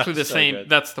that's actually the same. Good.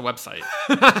 That's the website.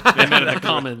 They met in the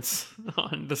comments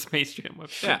on the Space Jam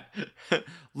website. Yeah.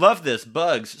 Love this.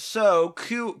 Bugs. So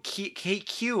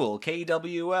Kuel,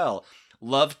 K-W-L.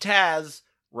 Love Taz.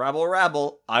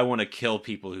 Rabble. I want to kill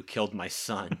people who killed my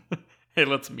son. Hey,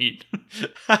 let's meet.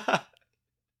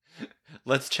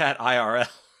 Let's chat IRL.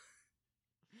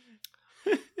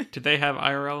 Did they have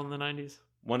IRL in the 90s?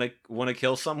 Want to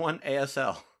kill someone?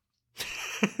 ASL.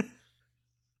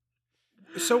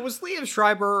 So was Liam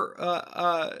Schreiber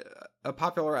a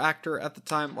popular actor at the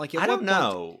time? I don't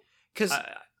know. Because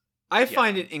I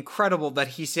find it incredible that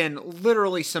he's in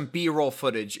literally some B-roll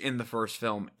footage in the first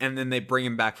film, and then they bring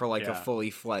him back for a fully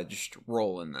fledged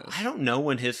role in this. I don't know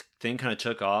when his thing kind of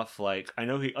took off. I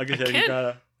know he, like I said, he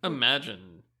got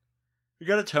imagine. He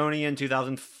got a Tony in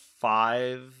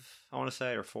 2005, I want to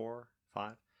say, or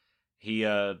 5. He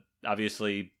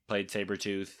obviously played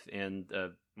Sabretooth in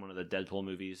one of the Deadpool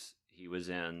movies he was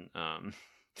in.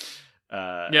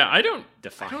 Yeah, I don't.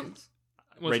 Defiance.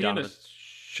 Was Ray he in a Donovan.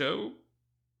 show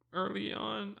early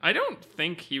on? I don't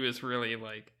think he was really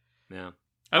like. Yeah.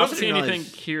 I don't also see didn't anything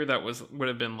realize- here that would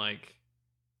have been like.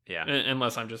 Yeah.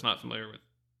 Unless I'm just not familiar with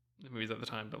the movies at the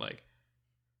time, but like,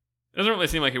 it doesn't really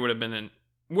seem like he would have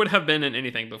been in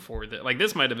anything before that. Like,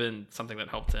 this might have been something that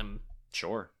helped him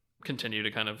Sure. continue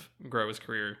to kind of grow his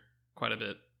career quite a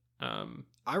bit.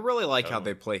 I really like how Oh.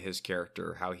 they play his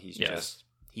character, how he's Yes. just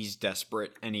he's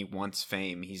desperate and he wants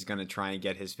fame. He's going to try and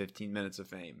get his 15 minutes of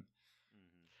fame.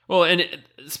 Well, and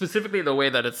specifically the way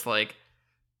that it's like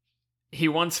he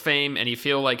wants fame and he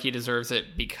feel like he deserves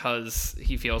it because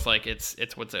he feels like it's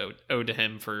what's owed to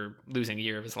him for losing a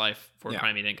year of his life for a Yeah.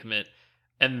 crime he didn't commit,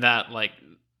 and that like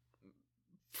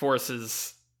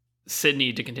forces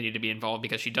Sydney to continue to be involved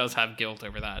because she does have guilt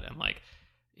over that, and like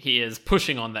he is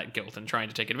pushing on that guilt and trying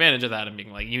to take advantage of that and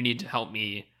being like, you need to help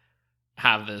me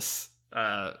have this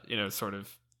sort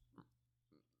of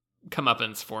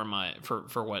comeuppance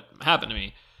for what happened to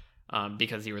me,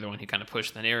 because you were the one who kind of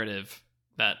pushed the narrative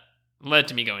that led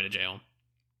to me going to jail.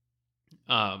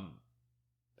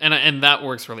 And that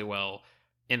works really well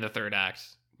in the third act,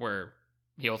 where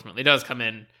he ultimately does come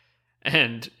in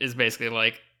and is basically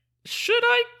like, should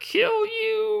I kill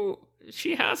you?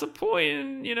 She has a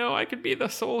point, and I could be the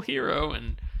sole hero.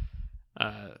 And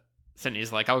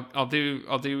Sydney's like, I'll do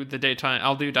the daytime.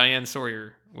 I'll do Diane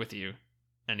Sawyer with you.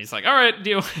 And he's like, all right,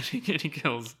 deal. And he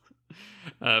kills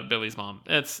Billy's mom.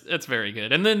 It's very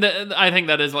good. And then I think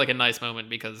that is like a nice moment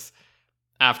because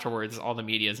afterwards, all the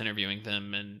media is interviewing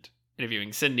them and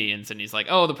interviewing Sydney, and Sydney's like,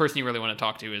 oh, the person you really want to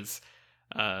talk to is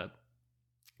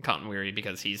Cotton Weary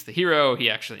because he's the hero. He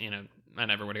actually, I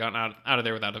never would have gotten out of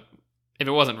there if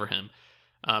it wasn't for him.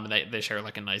 And they share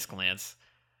like a nice glance,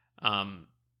 and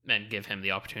give him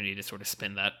the opportunity to sort of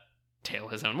spin that tale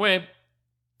his own way.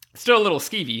 Still a little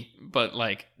skeevy, but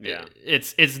like, Yeah.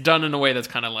 it's done in a way that's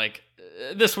kind of like,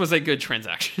 this was a good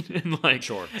transaction, and like,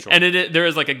 Sure. and there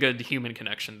is like a good human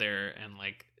connection there, and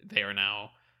like they are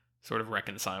now sort of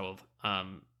reconciled,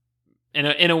 in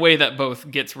a way that both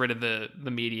gets rid of the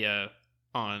media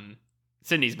on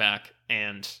Sydney's back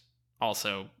and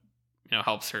also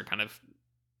helps her kind of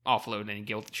offload any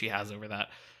guilt that she has over that.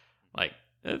 Like,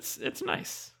 it's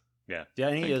nice. Yeah. Yeah,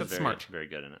 and I he think is that's very, smart. very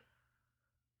good in it.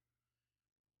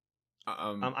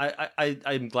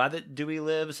 I'm glad that Dewey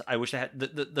lives. I wish I had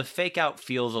the fake out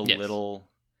feels a Yes. little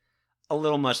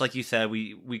much like you said.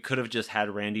 We could have just had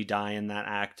Randy die in that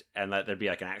act and let there be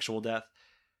like an actual death.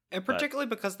 And particularly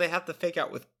because they have to fake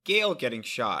out with Gale getting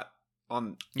shot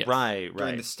on Yes. Right.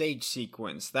 during the stage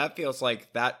sequence. That feels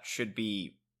like that should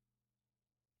be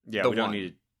Yeah, the we don't one,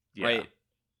 need. Yeah. right.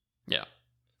 Yeah.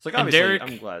 It's like And obviously, Derek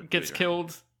I'm glad gets Dewey's around.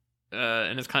 killed,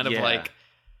 and it's kind of Yeah. like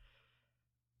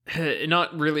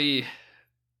not really.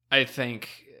 I think,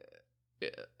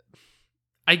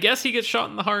 I guess he gets shot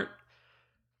in the heart,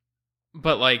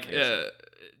 but like,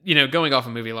 going off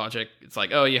of movie logic, it's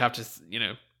like, oh, you have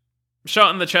to,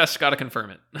 shot in the chest, got to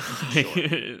confirm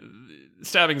it.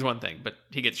 Stabbing's one thing, but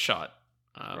he gets shot,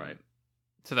 Right.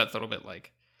 So that's a little bit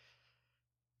like.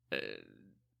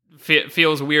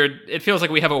 Feels weird. It feels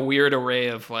like we have a weird array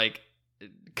of like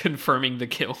confirming the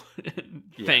kill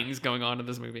things going on in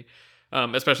this movie,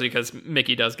 especially because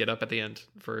Mickey does get up at the end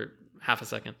for half a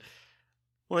second.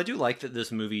 Well, I do like that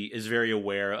this movie is very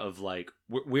aware of like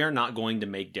we are not going to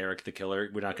make Derek the killer.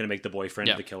 We're not going to make the boyfriend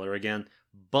Yeah. the killer again.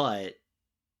 But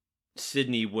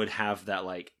Sydney would have that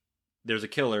like, there's a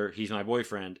killer. He's my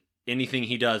boyfriend. Anything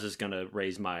he does is going to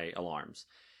raise my alarms,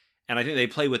 and I think they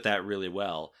play with that really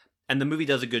well. And the movie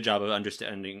does a good job of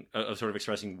understanding, of sort of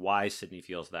expressing why Sydney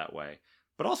feels that way,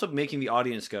 but also making the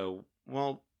audience go,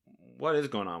 well, what is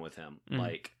going on with him? Mhm.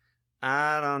 Like,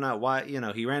 I don't know why,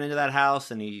 he ran into that house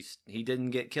and he didn't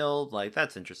get killed. Like,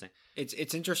 that's interesting.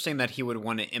 It's interesting that he would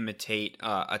want to imitate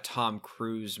a Tom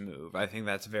Cruise move. I think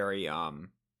that's very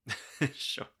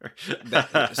Sure.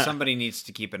 somebody needs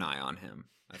to keep an eye on him.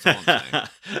 That's all I'm saying.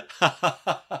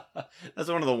 That's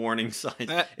one of the warning signs.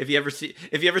 If you ever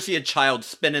see a child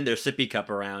spinning their sippy cup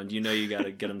around, you got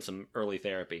to get them some early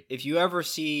therapy. If you ever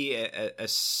see a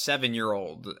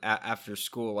 7-year-old after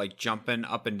school like jumping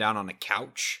up and down on a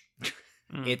couch,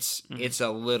 it's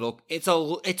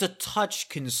a touch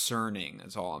concerning.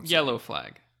 That's all I'm saying. Yellow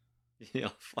flag. Yeah.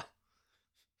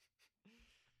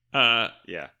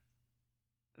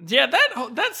 Yeah,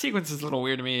 that sequence is a little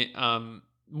weird to me.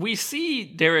 We see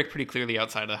Derek pretty clearly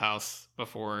outside of the house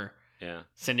before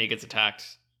Sydney gets attacked,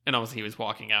 and obviously he was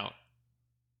walking out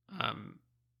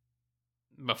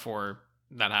before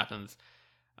that happens,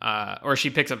 or she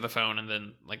picks up the phone and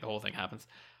then like the whole thing happens.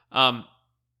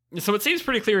 So it seems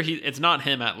pretty clear it's not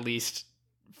him, at least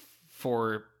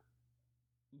for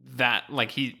that.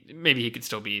 Like, maybe he could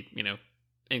still be,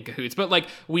 in cahoots. But, like,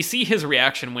 we see his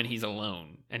reaction when he's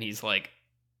alone, and he's like,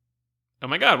 oh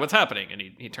my god, what's happening? And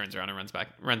he turns around and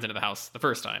runs into the house the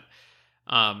first time.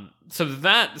 So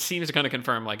that seems to kind of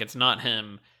confirm, like, it's not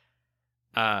him.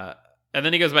 And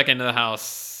then he goes back into the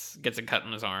house, gets a cut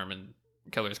in his arm, and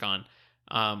killer's gone.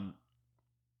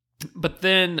 But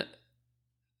then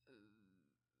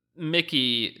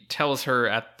Mickey tells her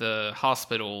at the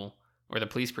hospital or the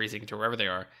police precinct or wherever they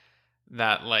are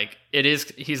that, like,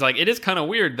 he's like, it is kind of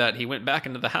weird that he went back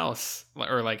into the house,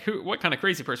 or like, what kind of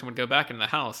crazy person would go back into the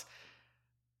house?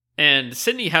 And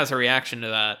Sydney has a reaction to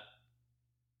that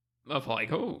of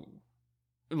like, oh,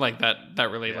 like that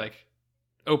really like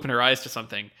opened her eyes to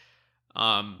something.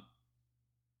 But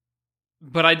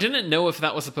I didn't know if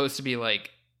that was supposed to be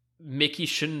like Mickey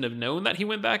shouldn't have known that he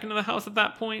went back into the house at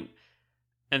that point.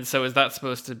 And so was that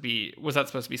supposed to be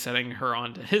setting her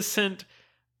on to his scent?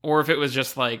 Or if it was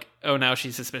just like, oh, now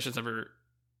she's suspicious of her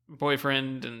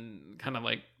boyfriend, and kind of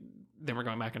like, then we're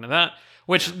going back into that.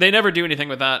 Which they never do anything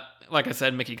with that. Like I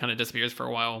said, Mickey kind of disappears for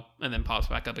a while and then pops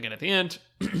back up again at the end.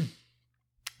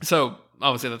 So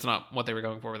obviously that's not what they were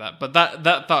going for with that. But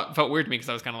that thought felt weird to me, because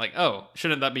I was kind of like, oh,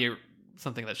 shouldn't that be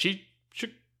something that she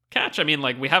should catch? I mean,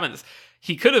 like,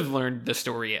 he could have learned the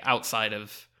story outside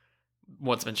of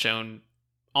what's been shown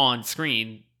on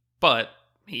screen, but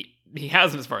he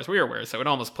hasn't, as far as we're aware. So it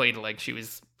almost played like she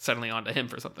was suddenly onto him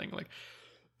for something. Like,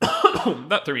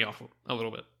 that threw me off a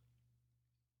little bit.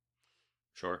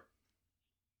 Sure.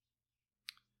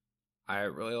 I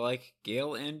really like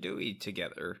Gale and Dewey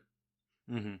together.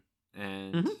 Mm-hmm.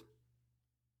 And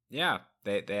yeah,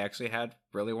 they actually had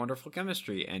really wonderful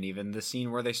chemistry. And even the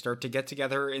scene where they start to get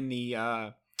together in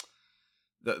the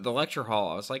lecture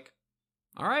hall, I was like,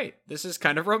 all right, this is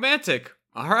kind of romantic.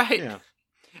 All right. Yeah.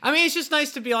 I mean, it's just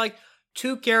nice to be like,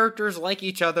 two characters like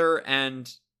each other, and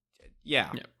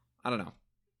yeah. I don't know.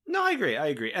 No, I agree.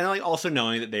 And like also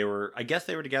knowing that I guess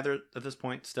they were together at this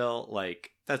point still,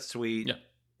 like, that's sweet.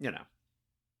 Yeah.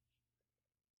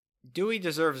 Dewey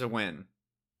deserves a win.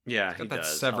 Yeah, he he got that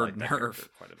does. severed that nerve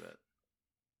quite a bit.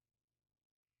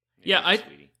 Yeah,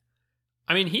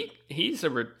 I mean, he's a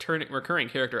recurring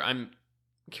character. I'm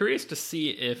curious to see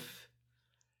if,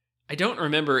 I don't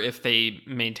remember if they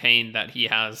maintain that he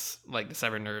has like the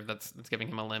severed nerve that's giving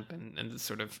him a limp and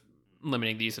sort of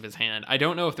limiting the use of his hand. I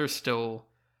don't know if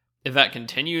if that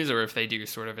continues, or if they do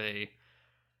sort of a,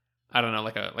 I don't know,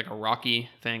 like a Rocky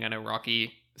thing. I know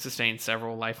Rocky sustained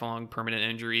several lifelong permanent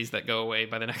injuries that go away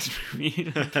by the next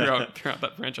movie throughout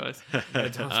that franchise.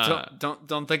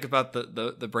 Don't think about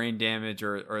the brain damage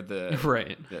or the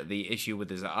right the issue with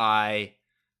his eye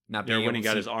not being when he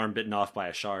got his arm bitten off by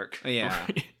a shark. Yeah.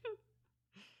 Right.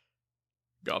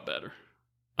 Got better.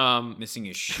 Missing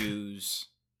his shoes.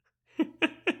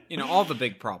 All the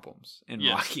big problems in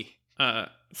Rocky.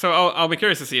 So I'll be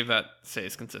curious to see if that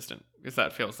stays consistent, because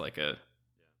that feels like I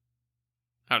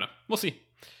don't know. We'll see.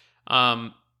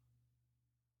 But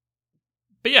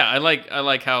yeah, I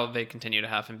like how they continue to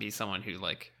have him be someone who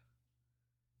like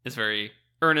is very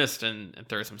earnest and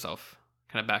throws himself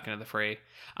kind of back into the fray.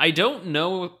 I don't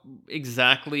know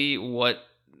exactly what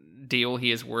deal he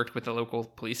has worked with the local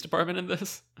police department in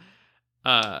this.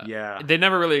 They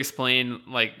never really explain,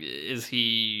 like, is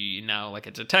he now like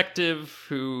a detective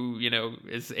who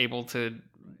is able to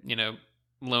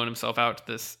loan himself out to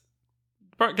this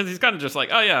part, because he's kind of just like,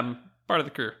 oh yeah, I'm part of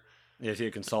the crew. Is he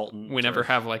a consultant? We never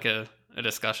have like a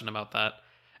discussion about that.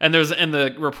 And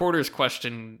the reporters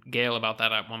question Gale about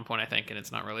that at one point, I think, and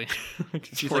it's not really.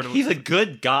 She's like, he's a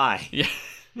good guy. Yeah,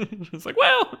 it's like,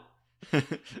 well,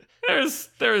 there's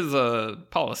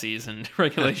policies and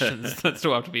regulations that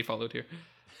still have to be followed here.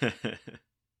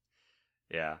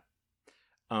 Yeah.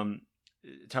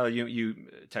 Tyler, you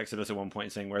texted us at one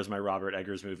point saying, "Where's my Robert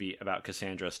Eggers movie about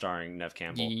Cassandra starring Neve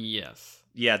Campbell?" Yes.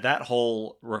 Yeah, that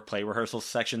whole play rehearsal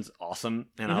section's awesome,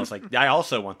 and I was like, I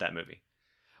also want that movie.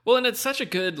 Well, and it's such a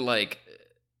good, like,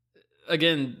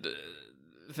 again,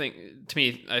 thing to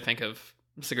me. I think of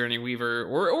Sigourney Weaver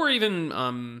or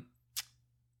even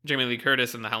Jamie Lee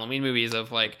Curtis in the Halloween movies,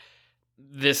 of like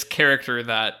this character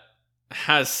that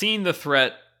has seen the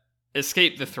threat,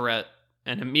 escaped the threat,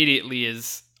 and immediately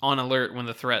is on alert when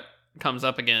the threat comes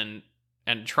up again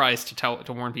and tries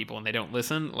to warn people, and they don't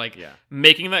listen. Like,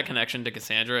 making that connection to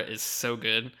Cassandra is so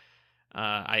good.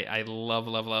 I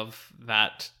love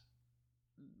that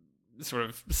sort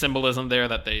of symbolism there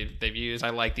that they've used. I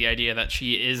like the idea that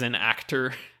she is an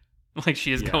actor, like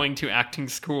she is going to acting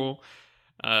school.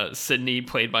 Sydney,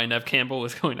 played by Neve Campbell,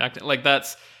 is going to acting. Like,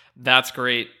 that's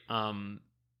great.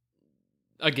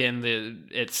 again,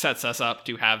 it sets us up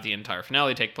to have the entire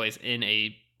finale take place in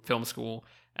a film school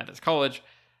at this college.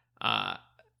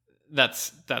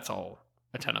 That's all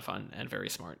a ton of fun and very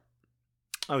smart.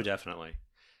 Oh, definitely.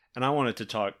 And I wanted to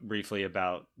talk briefly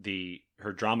about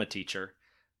her drama teacher,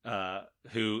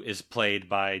 who is played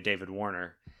by David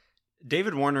Warner.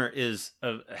 David Warner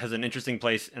has an interesting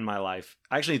place in my life.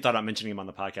 I actually thought about mentioning him on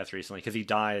the podcast recently because he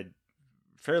died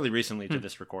fairly recently to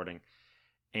this recording.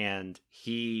 And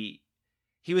he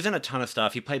was in a ton of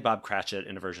stuff. He played Bob Cratchit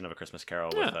in a version of A Christmas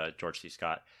Carol with George C.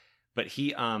 Scott. But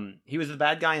he was the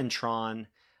bad guy in Tron.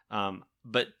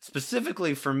 But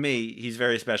specifically for me, he's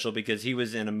very special because he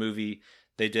was in a movie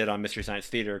they did on Mystery Science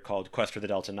Theater called Quest for the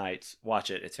Delta Knights. Watch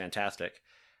it. It's fantastic.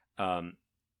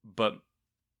 But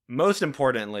most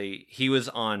importantly, he was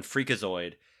on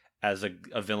Freakazoid as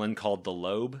a villain called the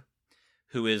Lobe,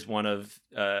 who is one of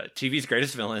TV's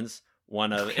greatest villains.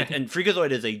 And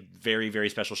Freakazoid is a very, very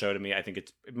special show to me. I think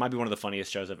it might be one of the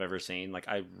funniest shows I've ever seen. Like,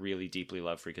 I really deeply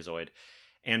love Freakazoid.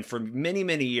 And for many,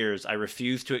 many years, I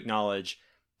refused to acknowledge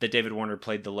that David Warner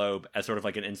played the Lobe as sort of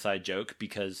like an inside joke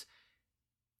because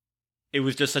it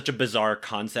was just such a bizarre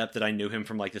concept that I knew him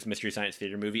from like this Mystery Science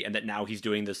Theater movie, and that now he's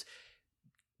doing this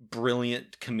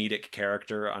brilliant comedic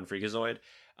character on Freakazoid.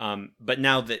 But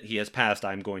now that he has passed,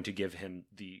 I'm going to give him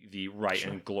the right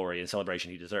and glory and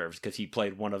celebration he deserves, because he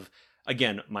played one of,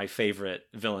 again, my favorite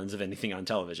villains of anything on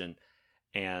television.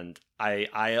 And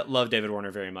I love David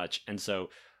Warner very much. And so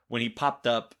when he popped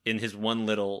up in his one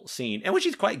little scene, and which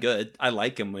he's quite good, I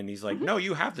like him when he's like, no,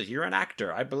 you have this, you're an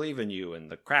actor, I believe in you, and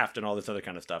the craft and all this other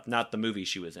kind of stuff. Not the movie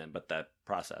she was in, but that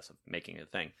process of making a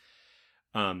thing.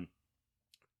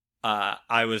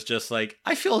 I was just like,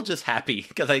 I feel just happy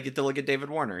because I get to look at David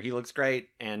Warner. He looks great,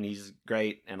 and he's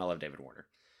great, and I love David Warner.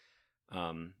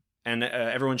 And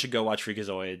everyone should go watch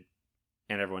Freakazoid,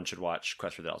 and everyone should watch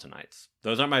Quest for the Delta Knights.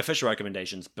 Those aren't my official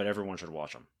recommendations, but everyone should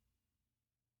watch them.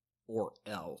 Or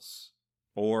else.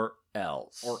 Or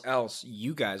else. Or else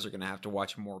you guys are going to have to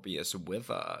watch Morbius with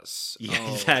us.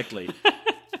 Yeah, exactly.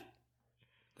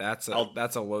 That's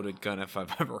a loaded gun if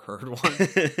I've ever heard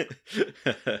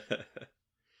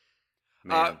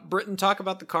one. Britton, talk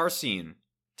about the car scene.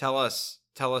 Tell us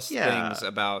things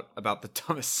about the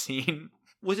dumbest scene.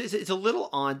 It's a little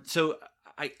odd. So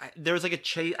there was like a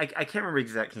chase. I can't remember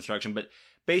exact construction, but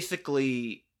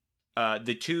basically,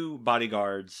 the two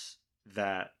bodyguards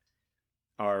that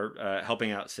are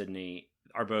helping out Sydney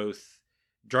are both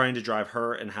trying to drive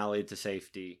her and Hallie to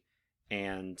safety,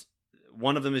 and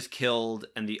one of them is killed,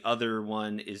 and the other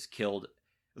one is killed.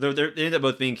 They end up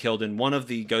both being killed, and one of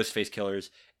the Ghostface killers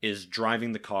is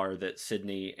driving the car that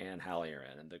Sydney and Hallie are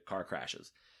in, and the car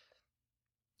crashes.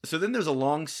 So then there's a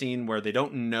long scene where they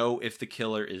don't know if the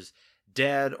killer is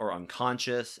dead or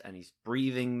unconscious, and he's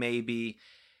breathing maybe,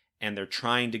 and they're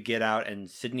trying to get out, and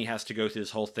Sydney has to go through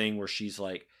this whole thing where she's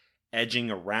like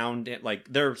edging around it, like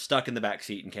they're stuck in the back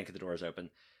seat and can't get the doors open.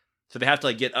 So they have to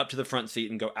like get up to the front seat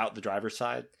and go out the driver's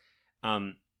side.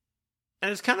 And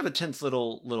it's kind of a tense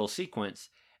little sequence.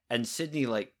 And Sydney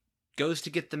like goes to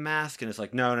get the mask and is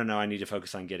like, no, I need to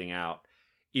focus on getting out.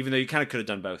 Even though you kind of could have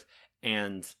done both.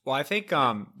 And well, I think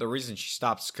the reason she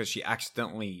stops is because she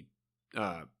accidentally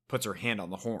puts her hand on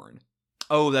the horn.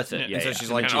 Oh, that's it. Yeah, and so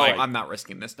she's like, I'm not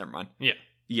risking this. Never mind. Yeah.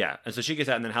 Yeah. And so she gets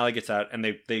out, and then Hallie gets out, and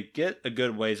they get a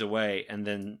good ways away, and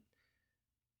then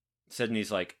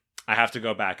Sydney's like, I have to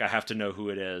go back. I have to know who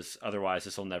it is. Otherwise,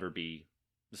 this will never be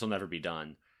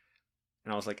done.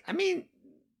 And I was like, I mean,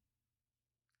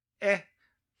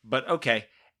 but okay.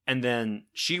 And then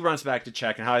she runs back to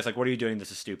check, and Hallie's like, what are you doing?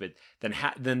 This is stupid.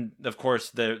 Then of course,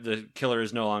 the killer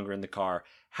is no longer in the car.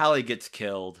 Hallie gets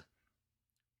killed.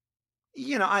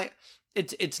 You know,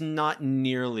 it's not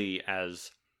nearly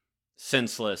as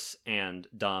senseless and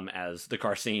dumb as the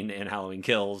car scene in Halloween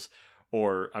Kills,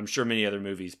 or I'm sure many other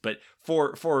movies. But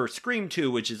for Scream 2,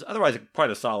 which is otherwise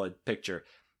quite a solid picture,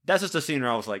 that's just a scene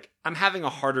where I was like, I'm having a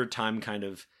harder time kind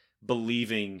of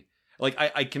believing. Like,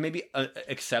 I can maybe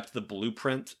accept the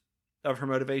blueprint of her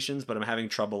motivations, but I'm having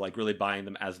trouble like really buying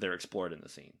them as they're explored in the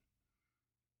scene.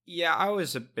 Yeah, I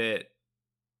was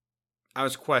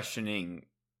questioning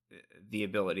the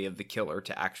ability of the killer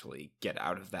to actually get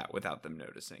out of that without them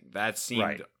noticing. That seemed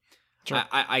right. Sure.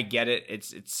 I get it.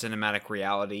 It's cinematic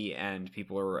reality, and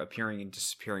people are appearing and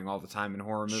disappearing all the time in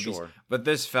horror movies. Sure. But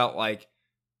this felt like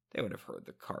they would have heard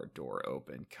the car door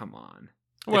open. Come on.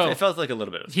 Well, it felt like a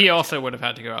little bit of he also would have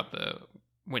had to go out the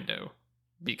window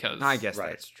because I guess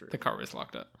that's true. The car was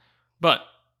locked up. But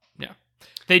yeah,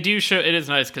 they do show. It is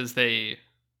nice because I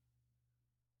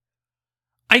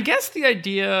guess the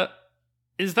idea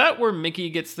is that where Mickey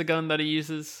gets the gun that he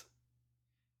uses.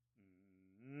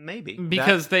 Maybe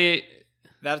because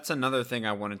That's another thing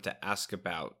I wanted to ask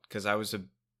about, because I was a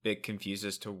bit confused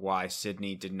as to why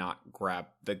Sydney did not grab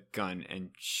the gun and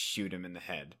shoot him in the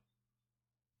head.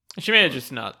 She may have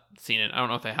just not seen it. I don't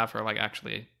know if they have her like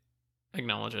actually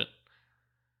acknowledge it,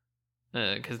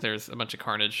 because there's a bunch of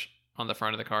carnage on the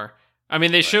front of the car. I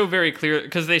mean, they show very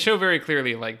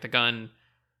clearly like the gun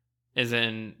is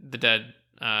in the dead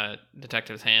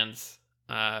detective's hands,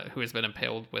 who has been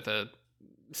impaled with a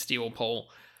steel pole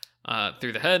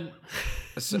through the head.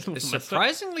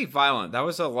 Surprisingly violent. That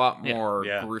was a lot more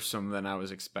gruesome than I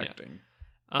was expecting.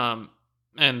 Yeah.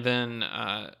 And then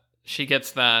she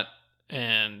gets that,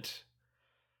 and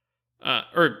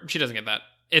or she doesn't get that.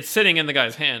 It's sitting in the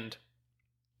guy's hand.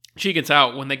 She gets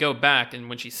out. When they go back, and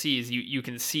when she sees, you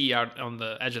can see out on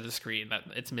the edge of the screen that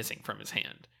it's missing from his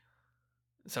hand.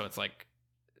 So it's like,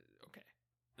 okay.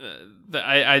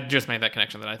 I just made that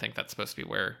connection that I think that's supposed to be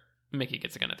where Mickey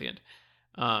gets a gun at the end.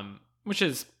 Which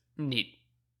is neat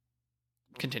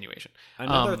continuation.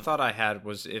 Another thought I had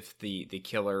was if the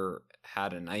killer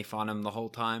had a knife on him the whole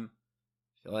time.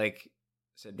 I feel like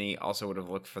Sydney also would have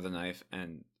looked for the knife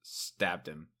and stabbed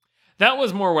him. That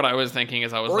was more what I was thinking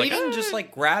as I was or even just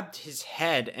like grabbed his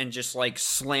head and just like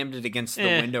slammed it against the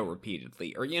window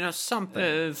repeatedly, or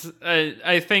something.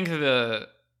 I think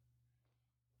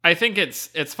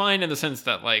it's fine in the sense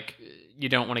that like you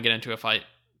don't want to get into a fight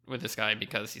with this guy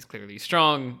because he's clearly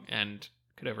strong and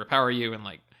could overpower you, and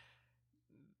like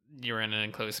you're in an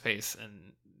enclosed space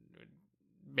and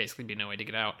basically be no way to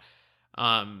get out.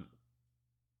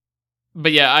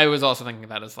 But yeah, I was also thinking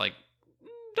that as like,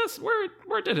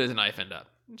 where did his knife end up?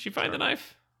 Did she find the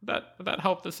knife? Would that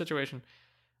help the situation?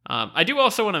 I do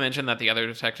also want to mention that the other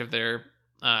detective there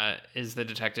is the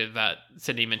detective that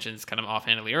Sydney mentions kind of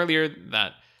offhandedly earlier,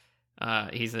 that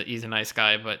he's a nice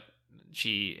guy, but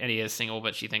he is single,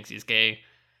 but she thinks he's gay.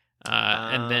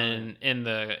 And then in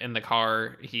the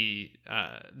car,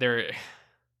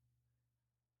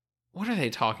 what are they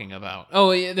talking about?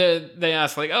 Oh, they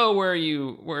ask like, "Oh, where are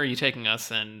you taking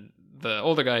us?" And the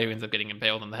older guy who ends up getting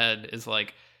impaled on the head is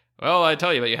like, "Well, I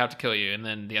tell you, but you have to kill you." And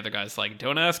then the other guy's like,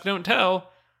 "Don't ask, don't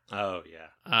tell." Oh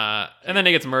yeah. And then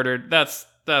he gets murdered. That's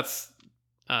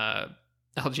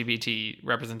LGBT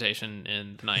representation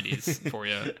in the 90s for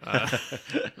you.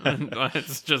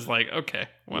 It's just like, okay,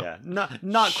 well, yeah,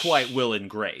 not quite Will and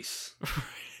Grace.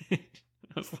 I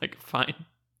was like, fine,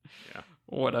 yeah,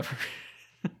 whatever.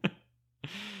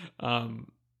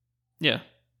 Yeah.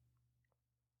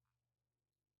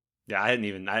 Yeah, I hadn't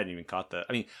even caught that.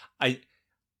 I mean, I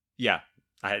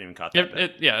hadn't even caught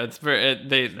that. It's very.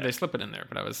 They slip it in there,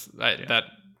 but that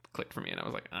clicked for me, and I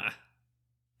was like,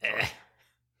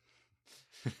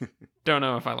 don't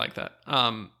know if I like that.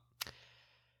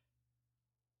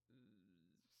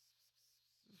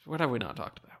 What have we not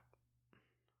talked about?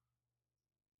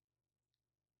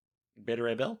 Beta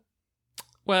Ray Bill?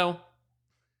 Well,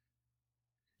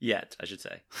 yet I should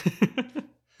say.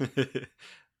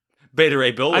 Beta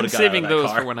Ray Bill. I'm saving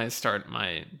those for when I start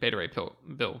my Beta Ray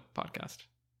Bill podcast.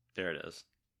 There it is.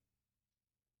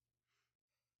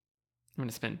 I'm going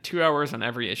to spend 2 hours on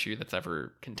every issue that's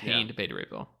ever contained Beta Ray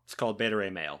Bill. It's called Beta Ray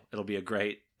Mail. It'll be a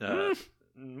great.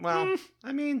 Well,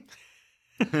 I mean,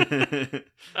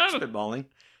 spitballing.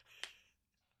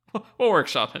 We'll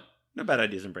workshop it. No bad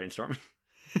ideas in brainstorming.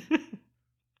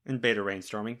 In beta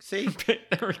rainstorming. See? There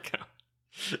we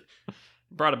go.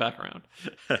 Brought it back around.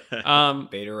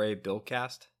 Beta Ray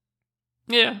Billcast?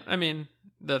 Yeah, I mean,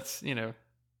 that's, we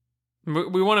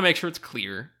want to make sure it's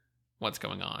clear what's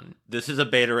going on. This is a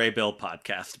Beta Ray Bill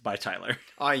podcast by Tyler.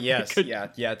 Yes.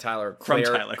 Yeah, Tyler. From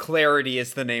Tyler. Clarity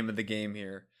is the name of the game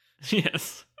here.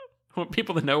 Yes. I want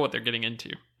people to know what they're getting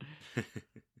into.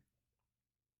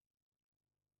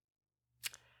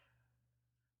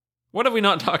 What have we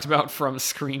not talked about from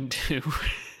Scream 2?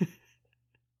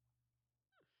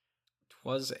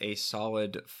 Was a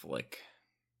solid flick.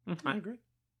 I agree.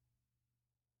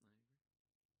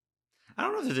 I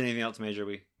don't know if there's anything else major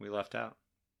we left out.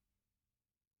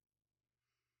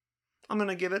 I'm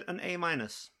gonna give it an A-. I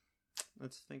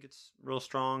think it's real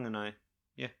strong, and I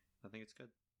think it's good.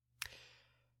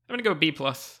 I'm gonna go B+.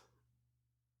 I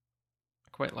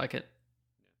quite like it.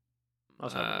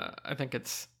 I think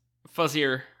it's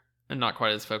fuzzier and not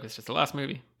quite as focused as the last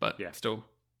movie, but still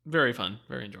very fun,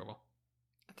 very enjoyable.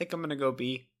 I think I'm going to go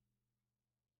B.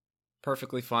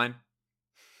 Perfectly fine.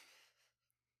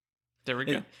 There we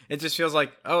go. It just feels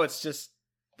like, it's just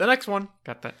the next one.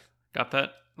 Got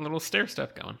that little stair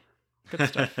step going. Good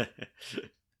stuff.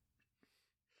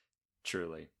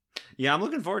 Truly. Yeah, I'm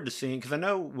looking forward to seeing, because I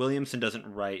know Williamson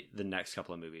doesn't write the next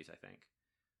couple of movies, I think.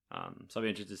 So I'll be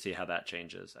interested to see how that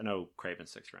changes. I know Craven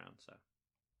sticks around, so.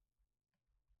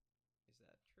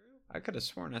 I could have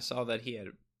sworn I saw that he had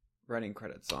writing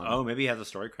credits on. Oh, maybe he has a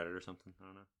story credit or something. I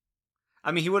don't know.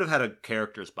 I mean, he would have had a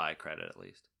character's by credit at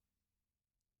least.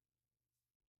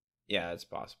 Yeah, it's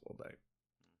possible that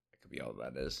could be all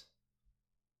that is.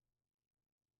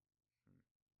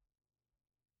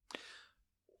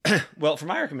 Well, for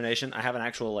my recommendation, I have an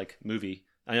actual movie.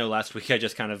 I know last week I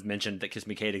just kind of mentioned that Kiss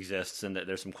Me Kate exists and that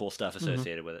there's some cool stuff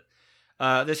associated with it.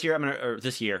 This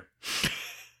year.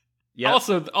 Yeah.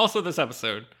 Also this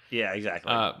episode. Yeah,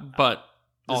 exactly. But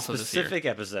the also specific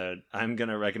episode I'm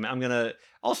gonna recommend. I'm gonna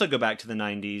also go back to the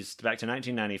 90s, back to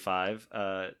 1995,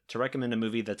 to recommend a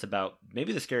movie that's about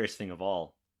maybe the scariest thing of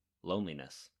all,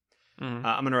 loneliness. Mm-hmm.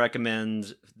 I'm gonna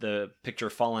recommend the picture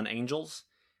Fallen Angels.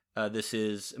 This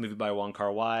is a movie by Wong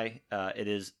Kar-wai. It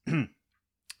is,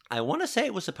 I want to say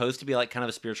it was supposed to be kind of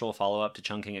a spiritual follow-up to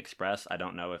Chungking Express. I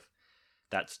don't know if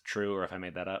that's true or if I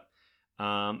made that up.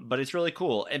 But it's really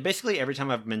cool. And basically every time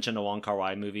I've mentioned a Wong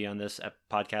Kar-wai movie on this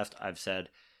podcast, I've said,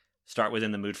 start with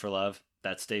In the Mood for Love.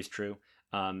 That stays true.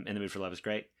 In the Mood for Love is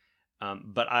great.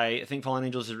 But I think Fallen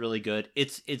Angels is really good.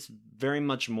 It's very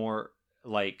much more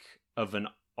of an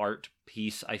art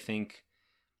piece, I think.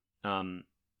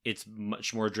 It's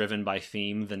much more driven by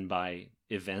theme than by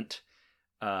event.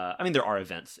 I mean, there are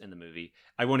events in the movie.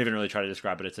 I won't even really try to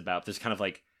describe what it's about. There's kind of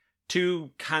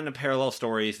two kind of parallel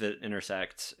stories that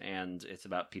intersect, and it's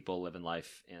about people living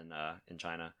life in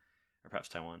China, or perhaps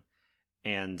Taiwan.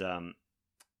 And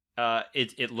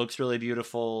it looks really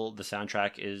beautiful. The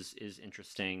soundtrack is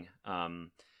interesting. The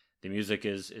music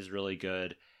is really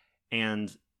good,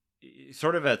 and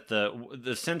sort of at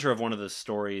the center of one of the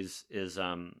stories is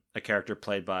a character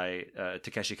played by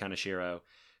Takeshi Kaneshiro,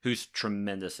 who's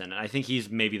tremendous in it. I think he's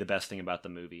maybe the best thing about the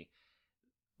movie,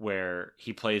 where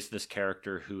he plays this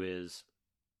character who is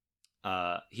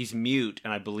he's mute,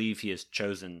 and I believe he has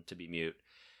chosen to be mute,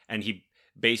 and he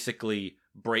basically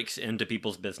breaks into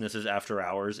people's businesses after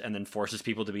hours and then forces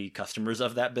people to be customers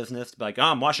of that business. Like, oh,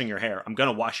 I'm washing your hair. I'm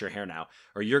going to wash your hair now.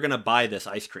 Or you're going to buy this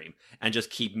ice cream, and just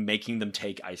keep making them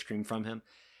take ice cream from him.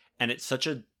 And it's such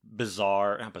a not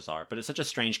bizarre, but it's such a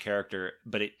strange character,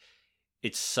 but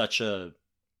it's such a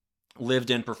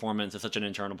lived in performance. It's such an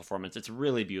internal performance. It's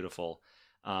really beautiful.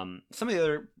 Some of the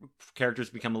other characters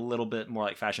become a little bit more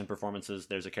like fashion performances.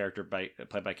 There's a character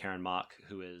played by Karen Mok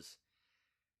who is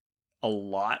a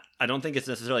lot. I don't think it's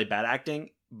necessarily bad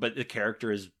acting, but the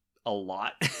character is a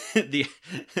lot.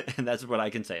 And that's what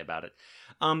I can say about it.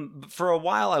 For a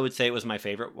while, I would say it was my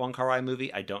favorite Wong Kar-wai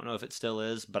movie. I don't know if it still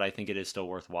is, but I think it is still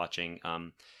worth watching.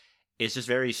 It's just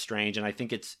very strange, and I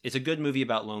think it's a good movie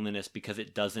about loneliness because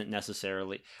it doesn't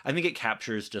necessarily. I think it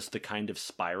captures just the kind of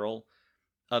spiral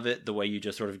of it, the way you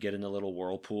just sort of get in a little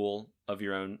whirlpool of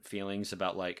your own feelings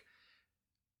about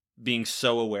being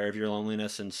so aware of your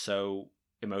loneliness and so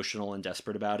emotional and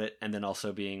desperate about it, and then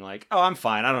also being like, oh, I'm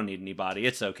fine, I don't need anybody,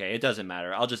 it's okay, it doesn't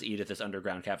matter, I'll just eat at this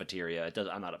underground cafeteria,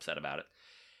 I'm not upset about it.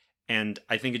 And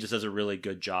I think it just does a really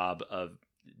good job of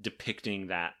depicting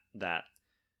that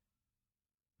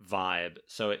vibe.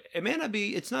 So it may not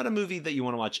be, it's not a movie that you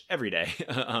want to watch every day,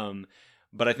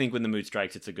 but I think when the mood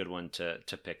strikes, it's a good one to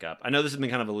pick up. I know this has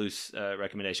been kind of a loose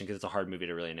recommendation because it's a hard movie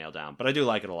to really nail down, but I do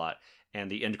like it a lot,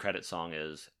 and the end credit song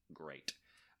is great.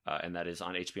 And that is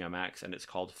on HBO Max, and it's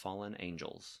called Fallen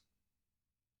Angels.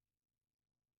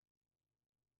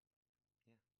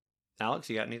 Alex,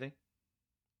 you got anything?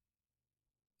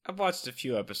 I've watched a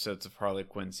few episodes of Harley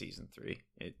Quinn Season 3.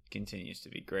 It continues to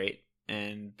be great,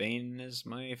 and Bane is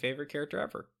my favorite character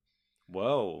ever.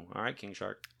 Whoa. All right, King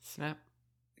Shark. Snap.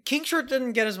 King Shark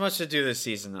didn't get as much to do this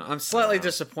season, though. I'm slightly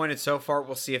disappointed so far.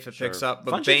 We'll see if it picks up.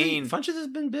 But Funches has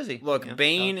been busy. Look,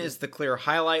 Bane is the clear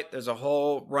highlight. There's a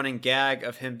whole running gag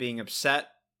of him being upset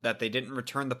that they didn't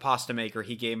return the pasta maker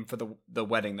he gave him for the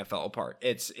wedding that fell apart.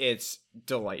 It's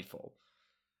delightful.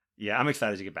 Yeah, I'm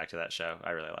excited to get back to that show.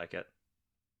 I really like it.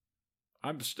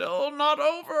 I'm still not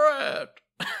over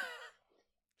it.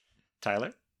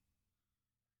 Tyler?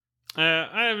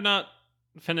 I have not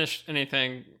finished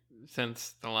anything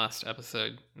since the last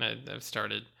episode. I've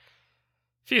started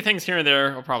a few things here and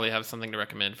there. I'll probably have something to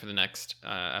recommend for the next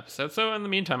episode. So in the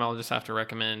meantime, I'll just have to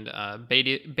recommend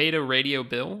Beta Radio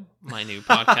Bill, my new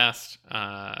podcast,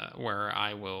 where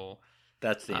I will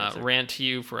rant to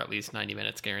you for at least 90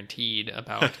 minutes guaranteed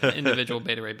about an individual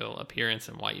Beta Ray Bill appearance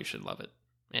and why you should love it,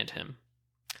 and him.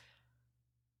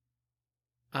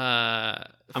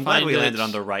 I'm glad we landed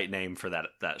on the right name for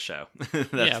that show.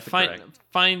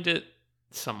 Find it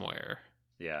somewhere.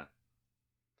 Yeah.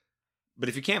 But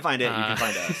if you can't find it, you can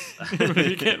find us. If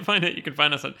you can't find it, you can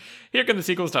find us at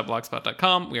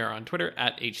herecomethesequels.blogspot.com. We are on Twitter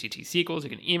at HCTSequels. You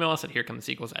can email us at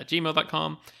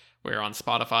herecomethesequels@gmail.com. We're on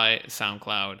Spotify,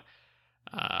 SoundCloud,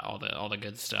 all the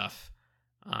good stuff.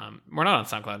 We're not on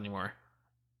SoundCloud anymore.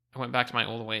 I went back to my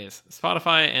old ways.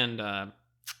 Spotify and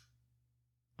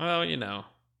well, you know,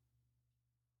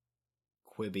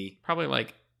 Quibi, probably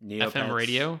like Neopets. FM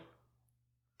radio.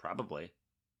 Probably.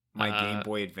 my Game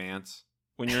Boy Advance.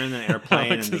 When you're in an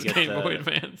airplane and you Alex's get Game Boy the,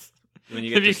 Advance. when you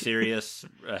get the serious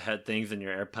head things in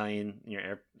your airplane, your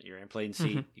airplane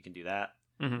seat, Mhm. you can do that.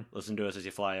 Mhm. Listen to us as you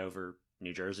fly over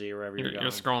New Jersey or wherever You're going.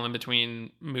 scrolling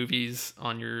between movies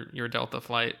on your Delta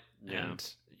flight, Yeah.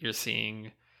 and you're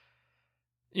seeing,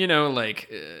 you know,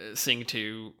 like Sing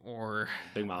 2 or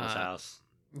Big Mama's House.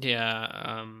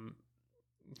 yeah,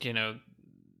 you know,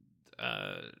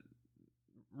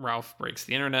 Ralph Breaks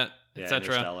the Internet, Yeah, etc.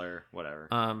 Interstellar, whatever.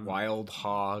 Wild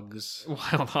Hogs.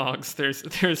 Wild Hogs. There's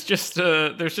just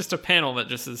a panel that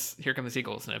just says "Here Come the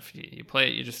Sequels," and if you play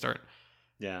it, you just start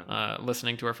Yeah.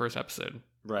 listening to our first episode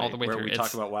Right. all the way where through. we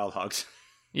talk about Wild Hogs.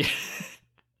 Yeah.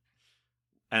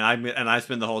 And I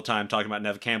spend the whole time talking about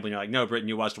Nev Campbell, and you're like, no, Britton,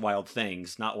 you watched Wild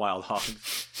Things, not Wild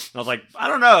Hogs. And I was like, I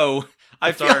don't know.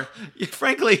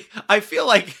 Frankly, I feel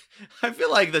like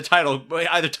the title,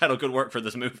 either title could work for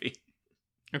this movie.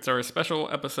 It's our special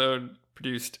episode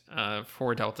produced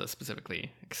for Delta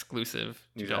specifically, exclusive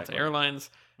to Delta Exactly. Airlines,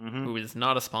 Mm-hmm. who is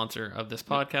not a sponsor of this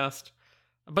podcast,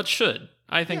 but should.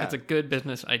 I think Yeah. it's a good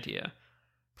business idea.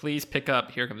 Please pick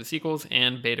up Here Come the Sequels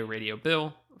and Beta Radio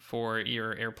Bill for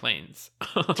your airplanes.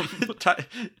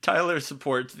 Tyler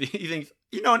supports he thinks,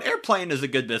 an airplane is a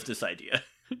good business idea.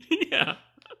 Yeah.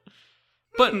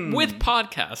 But with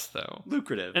podcasts, though.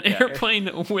 Lucrative. An Yeah. airplane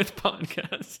with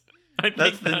podcast. I think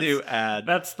That's the new ad.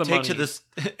 That's the Take money. to this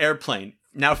airplane,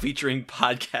 now featuring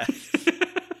podcasts.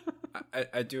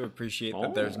 I do appreciate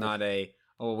that there's not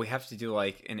we have to do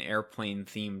like an airplane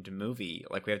themed movie.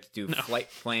 Like we have to do No. Flight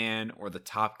Plan or the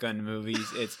Top Gun movies.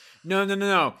 It's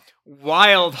no.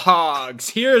 Wild Hogs.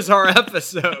 Here's our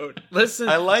episode. Listen,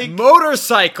 I like-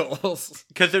 motorcycles.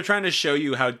 Because they're trying to show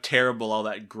you how terrible all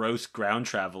that gross ground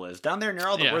travel is. Down there near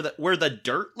all the Yeah. where the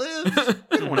dirt lives?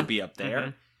 We don't want to be up there.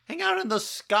 Mhm. Hang out in the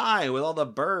sky with all the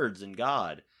birds and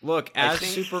God. Look, I as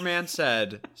think- Superman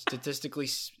said, statistically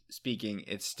speaking,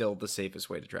 it's still the safest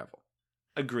way to travel.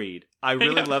 Agreed. I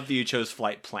really love that you chose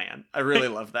Flight Plan. I really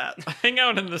love that. Hang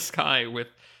out in the sky with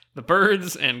the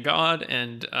birds and God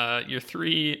and your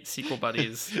three sequel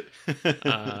buddies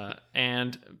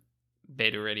and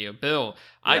Beta Radio Bill.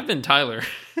 I've been Tyler.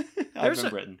 I've There's been a-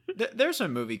 Britain. There's a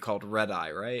movie called Red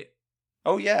Eye, right?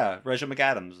 Oh yeah, Rachel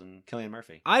McAdams and Cillian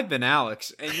Murphy. I've been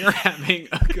Alex, and you're having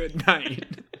a good night.